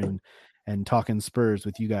here and talking Spurs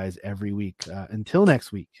with you guys every week. Until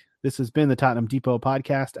next week, this has been the Tottenham Depot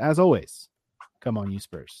podcast. As always, come on, you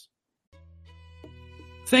Spurs.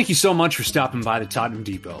 Thank you so much for stopping by the Tottenham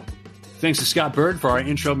Depot. Thanks to Scott Bird for our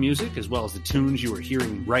intro music, as well as the tunes you are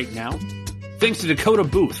hearing right now. Thanks to Dakota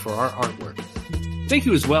Booth for our artwork. Thank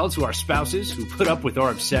you as well to our spouses who put up with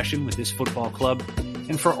our obsession with this football club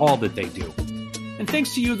and for all that they do. And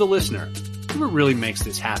thanks to you, the listener, who really makes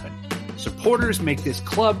this happen. Supporters make this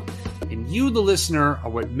club, and you, the listener, are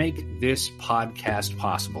what make this podcast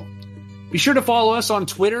possible. Be sure to follow us on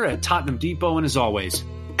Twitter at Tottenham Depot, and as always,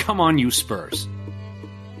 come on, you Spurs.